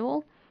latest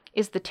manual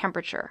is the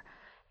temperature.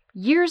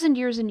 Years and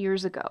years and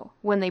years ago,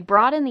 when they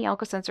brought in the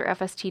AlcoSensor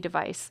FST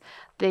device,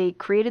 they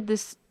created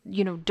this,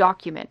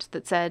 document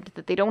that said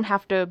that they don't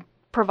have to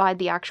provide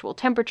the actual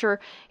temperature.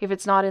 If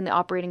it's not in the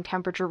operating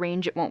temperature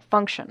range, it won't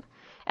function.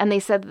 And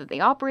they said that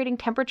the operating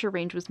temperature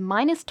range was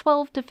minus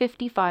 12 to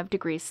 55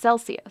 degrees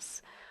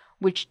Celsius,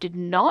 which did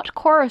not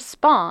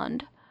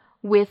correspond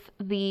with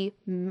the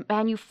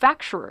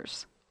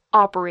manufacturer's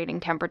operating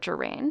temperature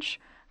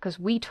range, because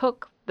we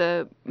took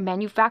the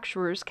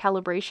manufacturer's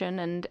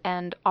calibration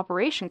and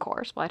operation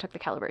course. Well, I took the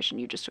calibration,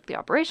 you just took the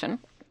operation.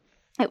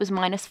 It was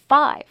minus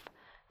 5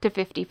 to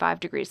 55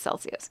 degrees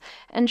Celsius.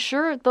 And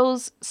sure,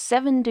 those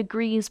 7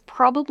 degrees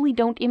probably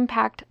don't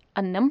impact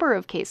a number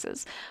of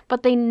cases,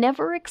 but they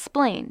never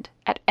explained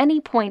at any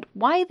point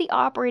why the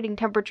operating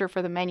temperature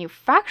for the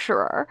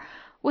manufacturer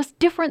was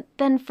different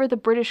than for the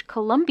British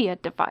Columbia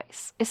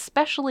device,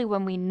 especially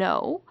when we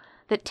know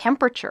that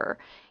temperature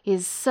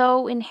is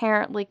so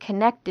inherently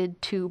connected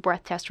to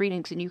breath test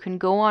readings. And you can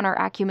go on our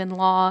Acumen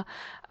Law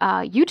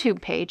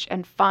YouTube page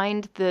and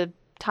find the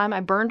time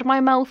I burned my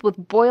mouth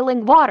with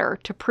boiling water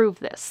to prove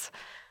this.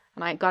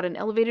 And I got an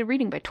elevated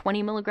reading by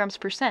 20 milligrams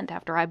percent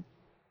after I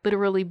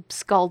literally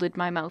scalded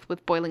my mouth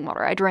with boiling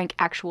water. I drank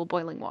actual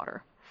boiling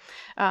water.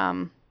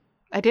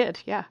 I did,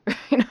 yeah,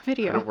 in a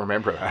video. I don't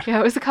remember that. Yeah,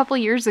 it was a couple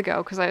of years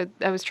ago because I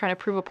was trying to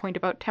prove a point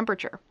about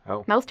temperature,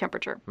 mouth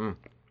temperature.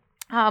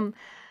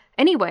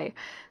 Anyway,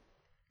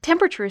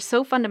 temperature is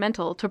so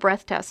fundamental to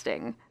breath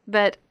testing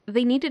that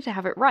they needed to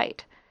have it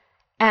right.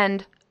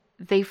 And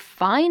they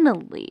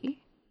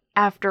finally,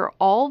 after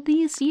all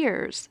these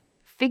years,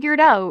 figured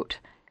out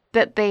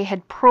that they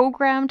had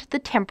programmed the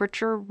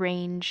temperature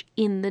range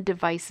in the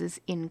devices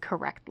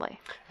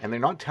incorrectly. And they're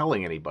not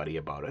telling anybody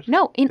about it.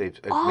 No, in They've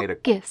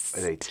August.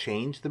 they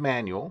changed the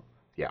manual.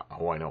 Yeah,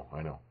 I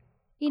know.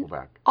 In Go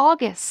back.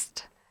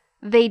 August,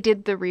 they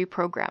did the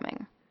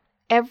reprogramming.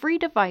 Every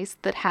device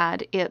that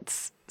had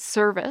its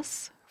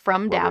service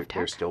from Well, DavTech,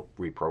 they're still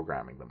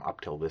reprogramming them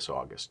up till this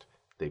August.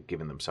 They've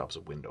given themselves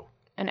a window.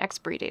 an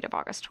expiry date of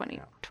August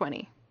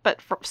 2020.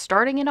 But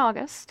starting in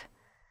August,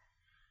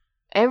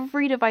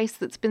 every device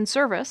that's been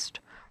serviced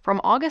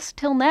from August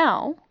till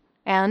now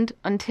and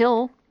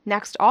until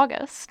next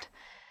August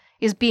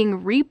is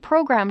being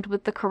reprogrammed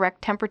with the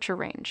correct temperature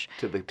range.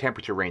 To the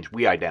temperature range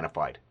we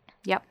identified.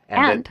 Yep.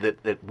 And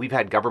that we've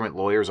had government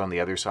lawyers on the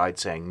other side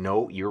saying,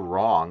 no, you're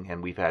wrong.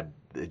 And we've had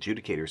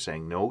adjudicators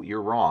saying, no,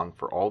 you're wrong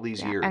for all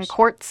these years. And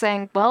courts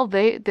saying, well,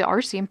 the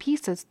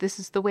RCMP says this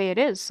is the way it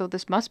is, so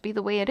this must be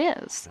the way it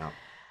is. Yeah.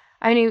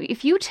 I mean,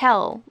 if you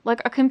tell,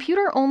 like, a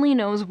computer only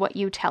knows what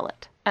you tell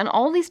it. And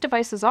all these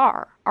devices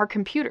are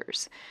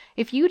computers.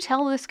 If you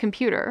tell this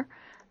computer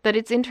that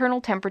its internal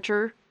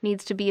temperature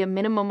needs to be a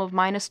minimum of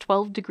minus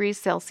 12 degrees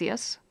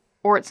Celsius,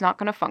 or it's not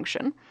going to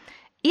function,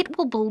 it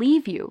will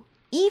believe you,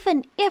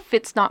 even if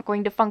it's not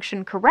going to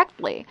function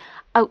correctly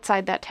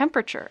outside that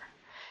temperature.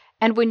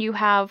 And when you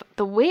have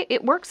the way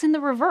it works in the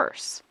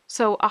reverse,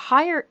 so a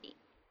higher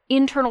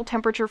internal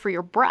temperature for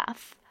your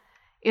breath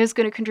is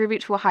going to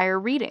contribute to a higher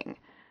reading,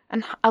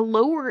 and a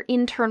lower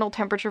internal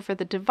temperature for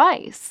the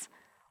device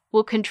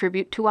will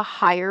contribute to a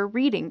higher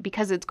reading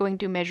because it's going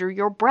to measure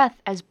your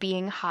breath as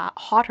being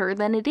hotter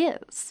than it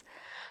is.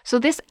 So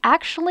this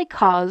actually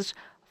caused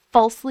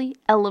falsely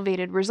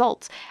elevated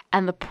results.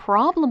 And the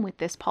problem with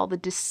this, Paul, the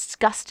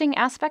disgusting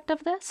aspect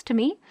of this to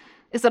me,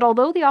 is that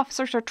although the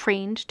officers are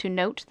trained to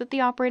note that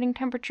the operating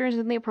temperature is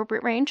in the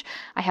appropriate range,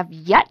 I have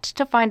yet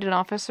to find an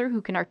officer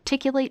who can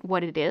articulate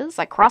what it is.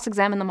 I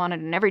cross-examine them on it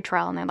in every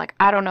trial, and they're like,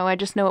 I don't know, I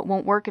just know it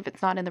won't work if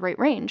it's not in the right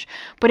range.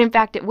 But in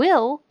fact, it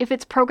will if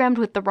it's programmed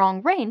with the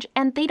wrong range,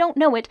 and they don't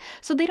know it,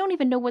 so they don't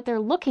even know what they're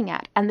looking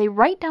at. And they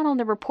write down on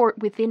the report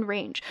within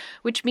range,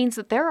 which means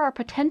that there are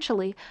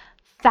potentially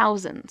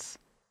thousands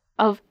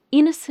of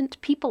innocent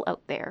people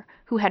out there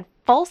who had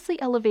falsely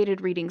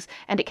elevated readings,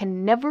 and it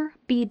can never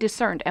be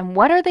discerned. And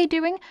what are they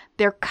doing?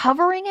 They're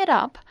covering it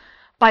up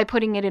by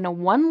putting it in a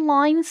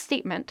one-line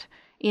statement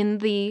in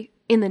the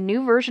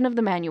new version of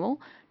the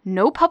manual.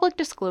 No public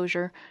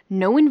disclosure,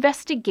 no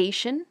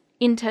investigation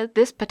into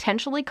this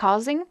potentially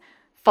causing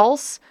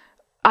false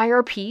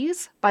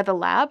IRPs by the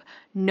lab,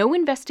 no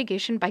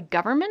investigation by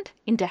government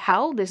into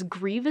how this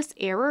grievous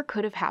error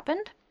could have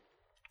happened.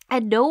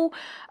 And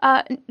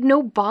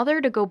no bother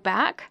to go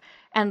back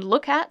and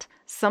look at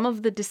some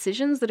of the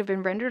decisions that have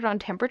been rendered on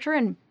temperature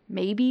and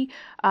maybe,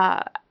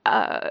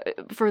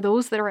 for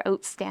those that are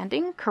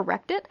outstanding,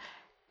 correct it.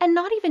 And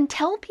not even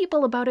tell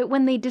people about it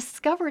when they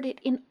discovered it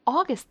in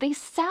August. They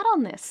sat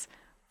on this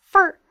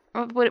for,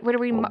 what are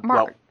we, March?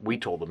 Well, we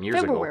told them years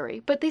February.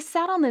 ago. But they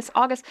sat on this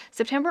August,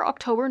 September,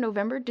 October,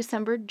 November,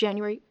 December,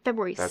 January,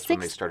 February. That's when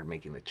they started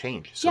making the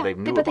change. So yeah, they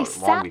knew but they about it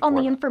long sat before on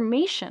the that.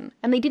 information,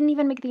 and they didn't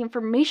even make the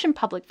information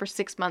public for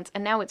 6 months,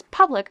 and now it's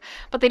public,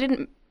 but they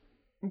didn't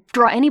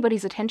draw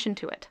anybody's attention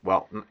to it.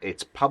 Well,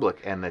 it's public,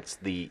 and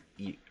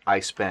I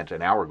spent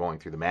an hour going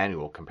through the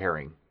manual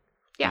comparing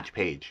each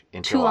page.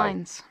 Two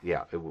lines.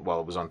 It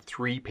was on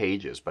 3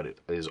 pages, but it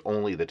is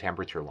only the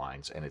temperature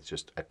lines, and it's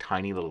just a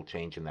tiny little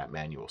change in that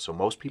manual. So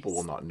most people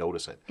will not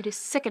notice it. It is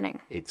sickening.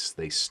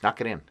 They snuck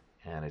it in,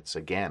 and it's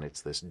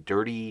this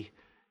dirty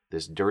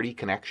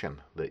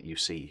connection that you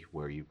see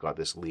where you've got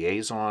this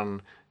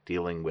liaison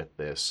dealing with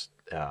this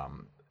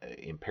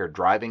impaired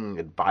driving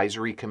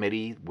advisory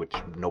committee, which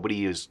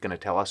nobody is going to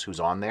tell us who's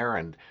on there,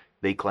 and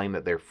they claim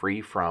that they're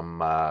free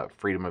from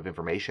freedom of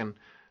information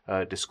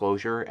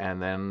disclosure,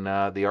 and then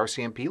the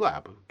RCMP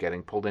lab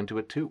getting pulled into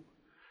it too,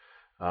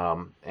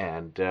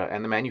 and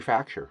the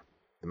manufacturer.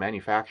 The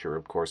manufacturer,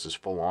 of course, is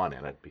full on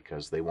in it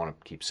because they want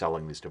to keep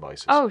selling these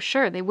devices. Oh,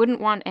 sure. They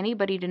wouldn't want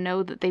anybody to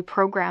know that they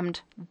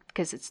programmed,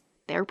 because it's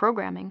their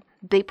programming,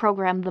 they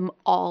programmed them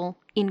all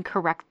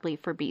incorrectly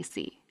for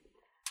BC.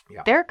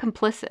 Yeah. They're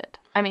complicit.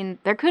 I mean,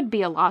 there could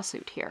be a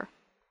lawsuit here.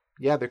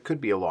 Yeah, there could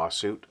be a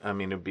lawsuit. I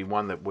mean, it'd be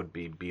one that would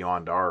be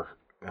beyond our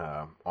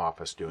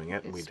office doing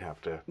it, and we'd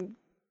have to...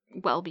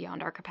 Well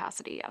beyond our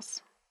capacity,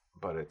 yes.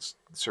 But it's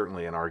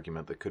certainly an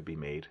argument that could be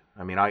made.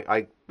 I mean,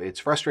 it's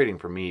frustrating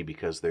for me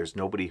because there's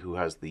nobody who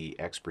has the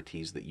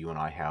expertise that you and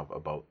I have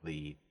about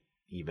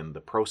even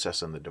the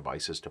process and the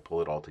devices to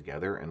pull it all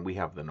together, and we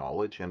have the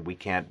knowledge, and we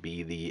can't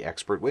be the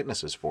expert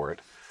witnesses for it.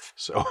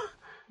 So,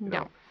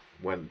 No.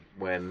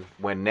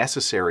 When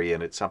necessary,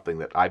 and it's something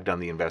that I've done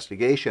the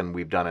investigation,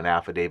 we've done an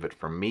affidavit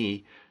from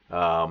me,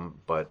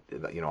 but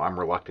I'm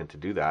reluctant to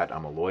do that.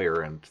 I'm a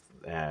lawyer,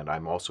 and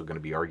I'm also going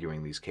to be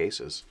arguing these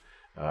cases.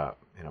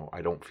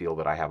 I don't feel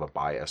that I have a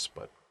bias,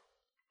 but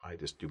I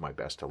just do my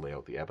best to lay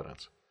out the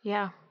evidence.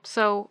 Yeah.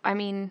 So, I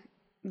mean,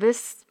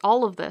 this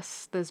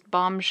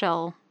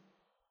bombshell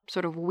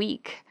sort of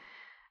week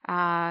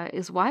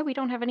is why we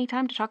don't have any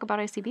time to talk about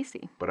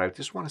ICBC. But I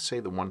just want to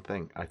say the one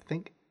thing. I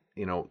think,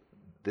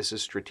 this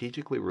is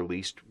strategically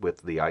released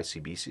with the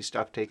ICBC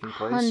stuff taking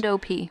place. Hundo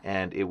P.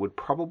 And it would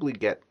probably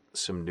get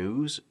some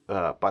news,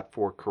 but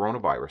for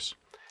coronavirus.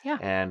 Yeah.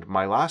 And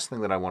my last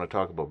thing that I want to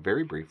talk about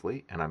very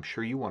briefly, and I'm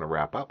sure you want to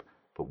wrap up,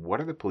 but what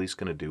are the police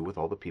going to do with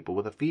all the people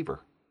with a fever?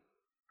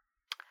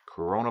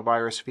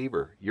 Coronavirus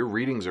fever. Your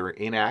readings are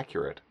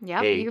inaccurate.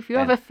 Yeah, if you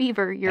have a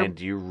fever, and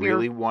do you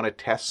really want to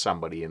test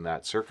somebody in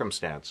that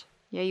circumstance?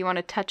 Yeah, you want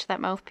to touch that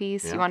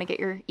mouthpiece. Yeah. You want to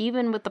get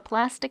even with the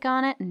plastic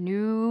on it.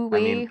 No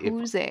way,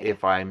 Jose.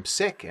 If I'm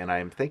sick and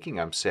I'm thinking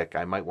I'm sick,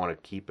 I might want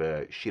to keep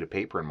a sheet of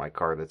paper in my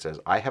car that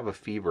says, I have a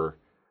fever.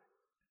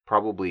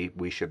 Probably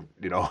we should,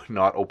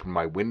 not open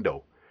my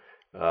window.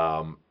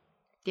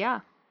 Yeah.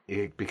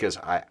 Because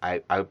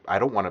I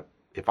don't want to,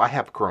 if I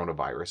have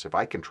coronavirus, if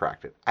I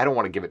contract it, I don't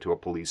want to give it to a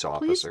police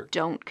officer. Please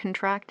don't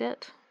contract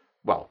it.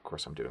 Well, of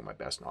course, I'm doing my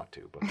best not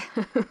to,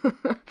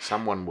 but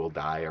someone will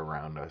die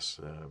around us.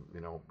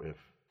 If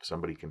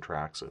somebody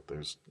contracts it,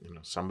 there's,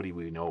 somebody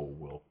we know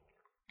will.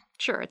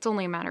 Sure, it's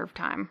only a matter of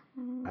time.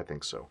 I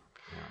think so.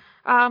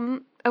 Yeah.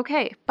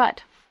 Okay,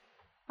 but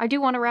I do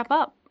want to wrap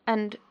up.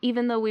 And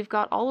even though we've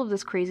got all of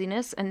this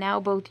craziness, and now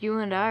both you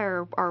and I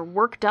are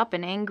worked up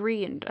and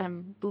angry and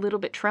a little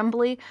bit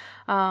trembly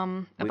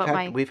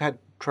We've had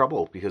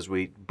trouble because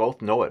we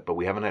both know it, but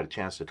we haven't had a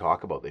chance to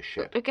talk about this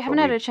shit. We haven't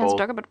had a chance to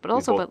talk about it, but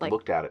also,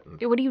 looked at it.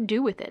 What do you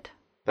do with it?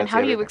 And how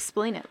do you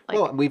explain it?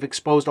 Well, we've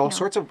exposed all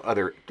sorts of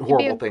other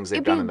horrible things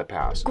they've done in the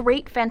past.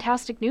 Great,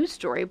 fantastic news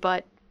story,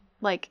 but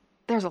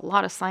there's a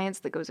lot of science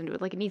that goes into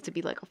it. It needs to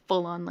be a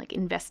full-on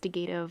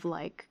investigative,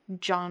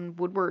 John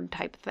Woodward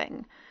type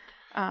thing.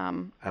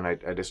 And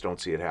I just don't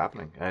see it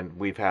happening. And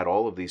we've had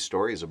all of these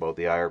stories about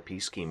the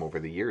IRP scheme over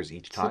the years.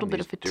 Each time,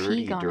 these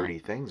dirty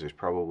things. There's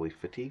probably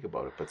fatigue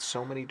about it, but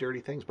so many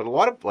dirty things. But a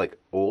lot of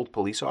old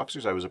police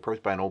officers. I was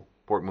approached by an old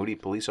Port Moody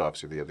police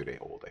officer the other day.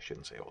 Old, I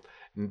shouldn't say old.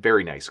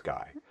 Very nice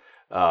guy,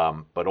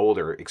 but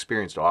older,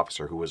 experienced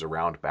officer who was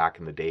around back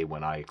in the day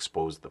when I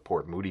exposed the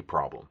Port Moody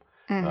problem,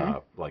 in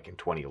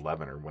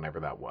 2011 or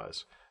whenever that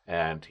was.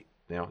 And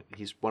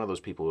he's one of those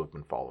people who have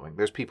been following.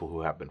 There's people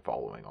who have been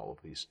following all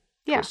of these.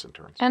 Yeah,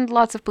 and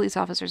lots of police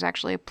officers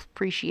actually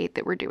appreciate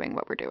that we're doing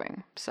what we're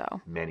doing. So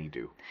many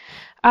do.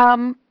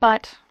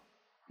 But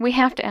we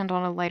have to end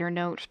on a lighter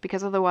note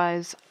because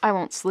otherwise I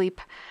won't sleep.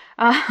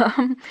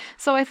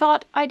 So I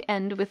thought I'd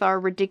end with our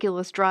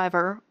ridiculous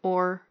driver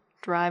or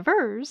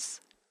drivers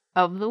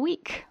of the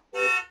week.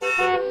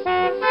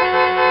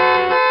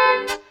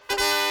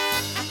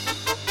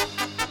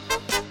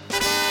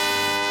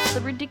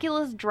 The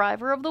ridiculous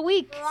driver of the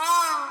week.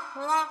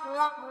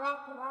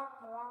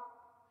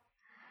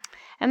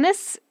 And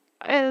this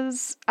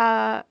is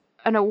an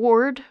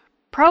award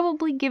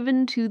probably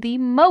given to the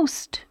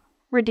most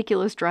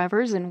ridiculous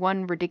drivers in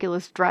one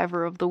ridiculous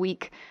driver of the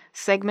week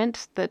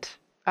segment that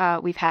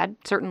we've had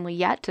certainly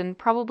yet and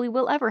probably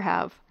will ever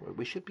have. Well,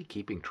 we should be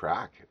keeping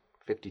track.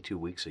 52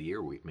 weeks a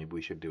year. Maybe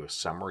we should do a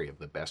summary of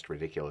the best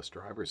ridiculous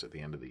drivers at the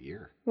end of the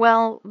year.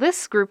 Well,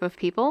 this group of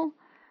people,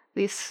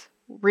 these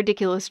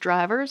ridiculous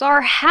drivers,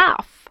 are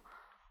half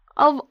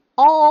of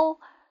all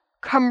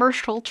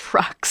commercial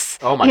trucks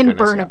in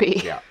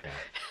Burnaby. Yeah.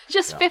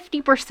 Just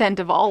 50%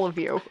 of all of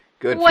you.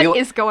 Good. What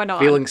is going on?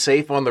 Feeling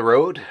safe on the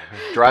road?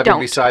 Driving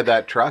beside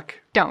that truck?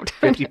 Don't.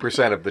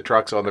 50% of the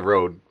trucks on the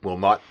road will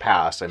not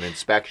pass an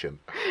inspection.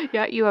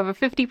 Yeah, you have a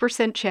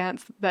 50%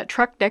 chance that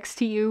truck next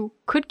to you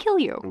could kill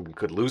you.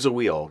 Could lose a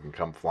wheel and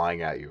come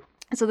flying at you.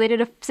 So they did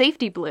a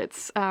safety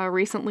blitz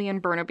recently in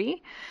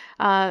Burnaby.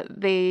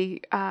 They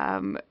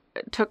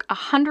took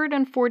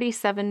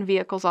 147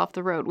 vehicles off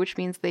the road, which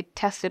means they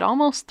tested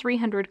almost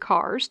 300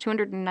 cars,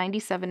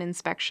 297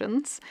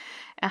 inspections,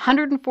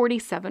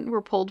 147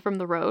 were pulled from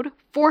the road,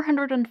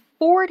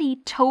 440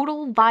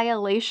 total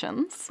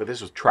violations. But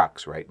this was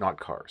trucks, right? Not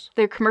cars.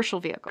 They're commercial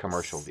vehicles.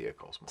 Commercial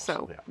vehicles. Mostly.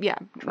 So, yeah,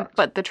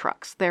 but the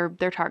trucks, they're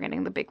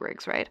targeting the big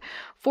rigs, right?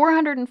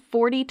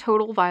 440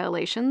 total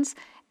violations.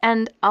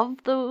 And of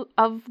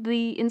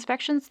the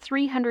inspections,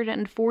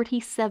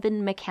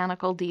 347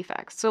 mechanical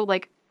defects. So,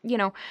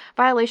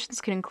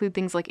 violations can include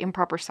things like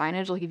improper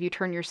signage, like if you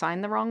turn your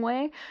sign the wrong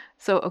way.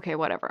 So, okay,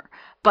 whatever.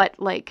 But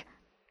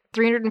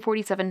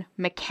 347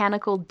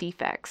 mechanical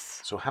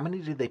defects. So how many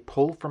did they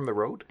pull from the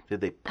road?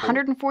 Did they pull?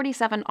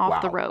 147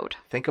 off the Wow. road.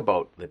 Think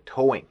about the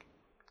towing.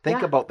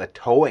 Think Yeah. about the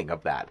towing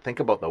of that. Think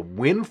about the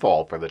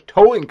windfall for the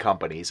towing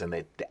companies and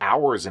the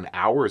hours and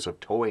hours of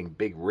towing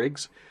big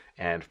rigs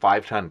and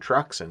 5-ton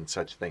trucks and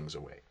such things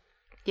away.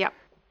 Yep.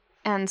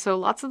 And so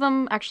lots of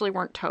them actually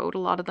weren't towed. A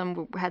lot of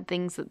them had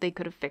things that they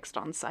could have fixed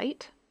on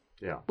site,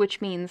 Yeah.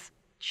 which means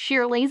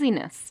sheer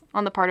laziness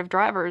on the part of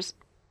drivers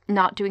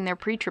not doing their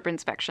pre-trip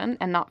inspection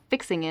and not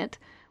fixing it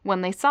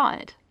when they saw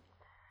it.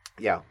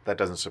 Yeah, that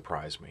doesn't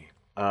surprise me.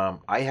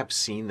 I have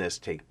seen this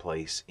take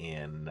place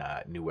in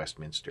New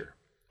Westminster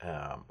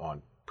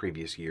on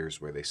previous years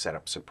where they set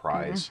up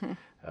surprise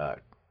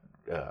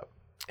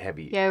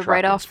heavy Yeah, truck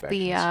right off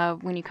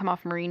inspections. when you come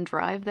off Marine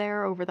Drive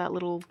there over that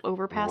little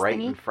overpass right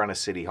thingy. in front of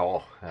City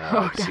Hall.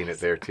 Oh, I've seen it nice.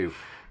 there too.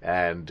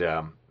 And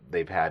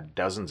they've had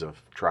dozens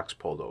of trucks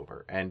pulled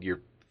over. And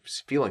you're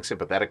feeling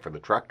sympathetic for the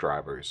truck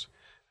drivers.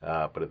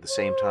 But at the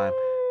same time,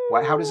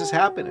 how does this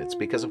happen? It's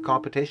because of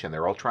competition.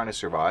 They're all trying to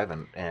survive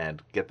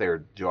and get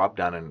their job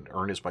done and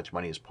earn as much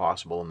money as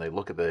possible. And they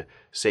look at the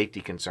safety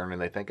concern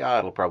and they think,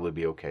 it'll probably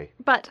be okay.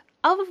 But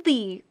of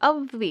the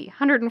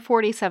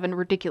 147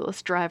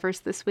 ridiculous drivers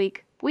this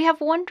week, we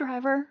have one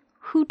driver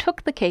who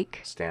took the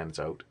cake. Stands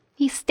out.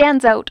 He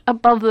stands out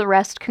above the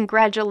rest.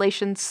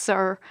 Congratulations,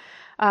 sir.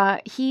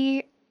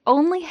 He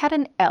only had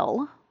an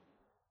L,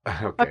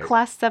 Okay. a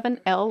Class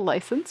 7L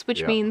license,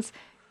 which Yeah. means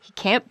he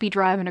can't be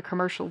driving a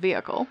commercial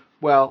vehicle.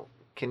 Well,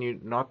 can you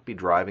not be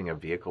driving a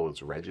vehicle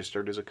that's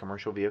registered as a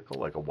commercial vehicle,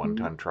 like a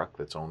 1-ton truck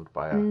that's owned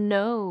by a...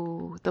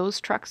 No,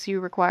 those trucks you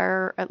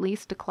require at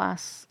least a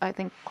Class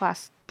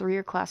 3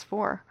 or Class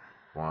 4.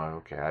 Well,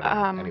 okay, I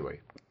don't know.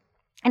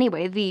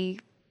 Anyway,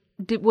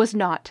 was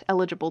not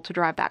eligible to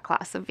drive that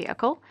class of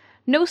vehicle.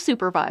 No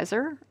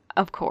supervisor,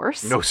 of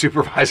course. No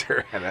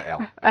supervisor and an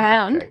L.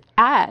 And Okay.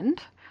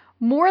 and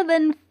more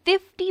than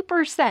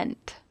 50%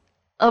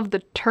 of the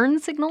turn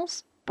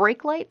signals,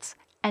 brake lights,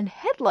 and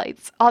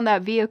headlights on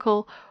that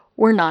vehicle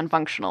were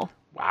non-functional.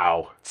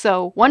 Wow.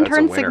 So one That's a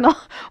turn winner. signal,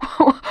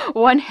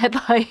 one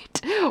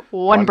headlight,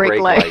 one brake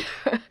brake light.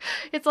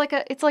 It's like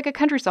a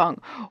country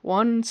song.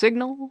 One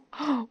signal,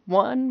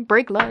 one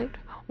brake light,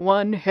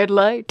 one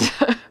headlight.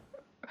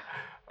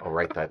 I'll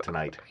write that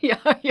tonight. Yeah.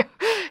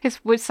 It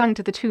was sung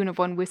to the tune of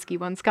one whiskey,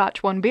 one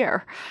scotch, one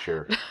beer.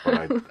 Sure.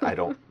 But I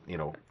don't,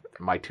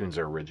 my tunes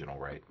are original,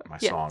 right? My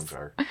Yes. songs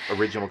are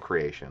original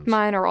creations.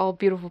 Mine are all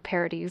beautiful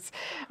parodies.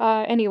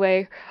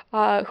 Anyway,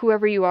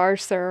 whoever you are,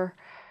 sir,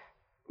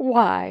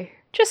 why?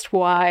 Just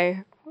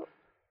why?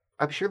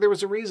 I'm sure there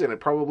was a reason. It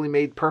probably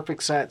made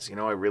perfect sense.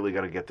 I really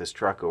got to get this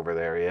truck over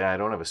there. Yeah, I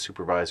don't have a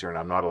supervisor and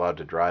I'm not allowed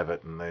to drive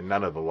it. And then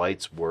none of the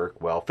lights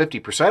work. Well,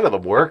 50% of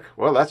them work.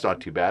 Well, that's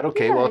not too bad.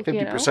 Okay, Yeah, well,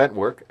 50%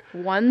 work.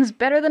 One's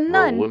better than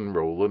none.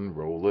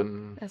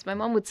 Rolling. As my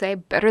mom would say,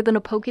 better than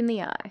a poke in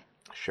the eye.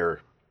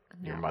 Sure.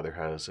 Your mother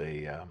has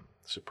a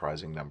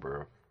surprising number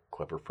of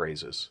clever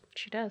phrases.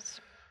 She does.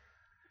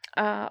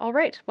 All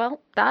right. Well,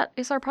 that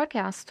is our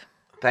podcast.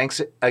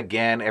 Thanks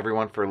again,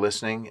 everyone, for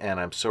listening. And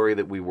I'm sorry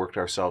that we worked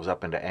ourselves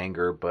up into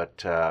anger,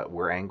 but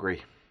we're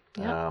angry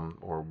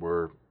or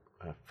we're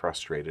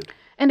frustrated.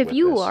 And if with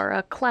you this. are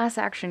a class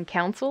action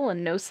counsel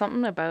and know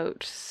something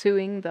about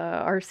suing the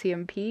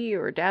RCMP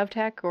or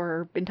DavTech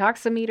or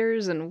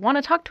intoximeters and want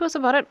to talk to us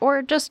about it,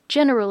 or just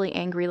generally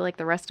angry like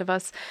the rest of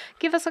us,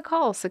 give us a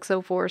call,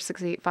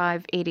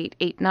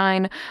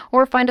 604-685-8889,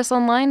 or find us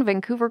online,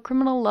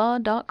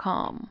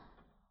 vancouvercriminallaw.com.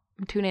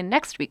 Tune in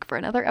next week for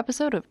another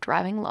episode of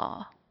Driving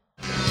Law.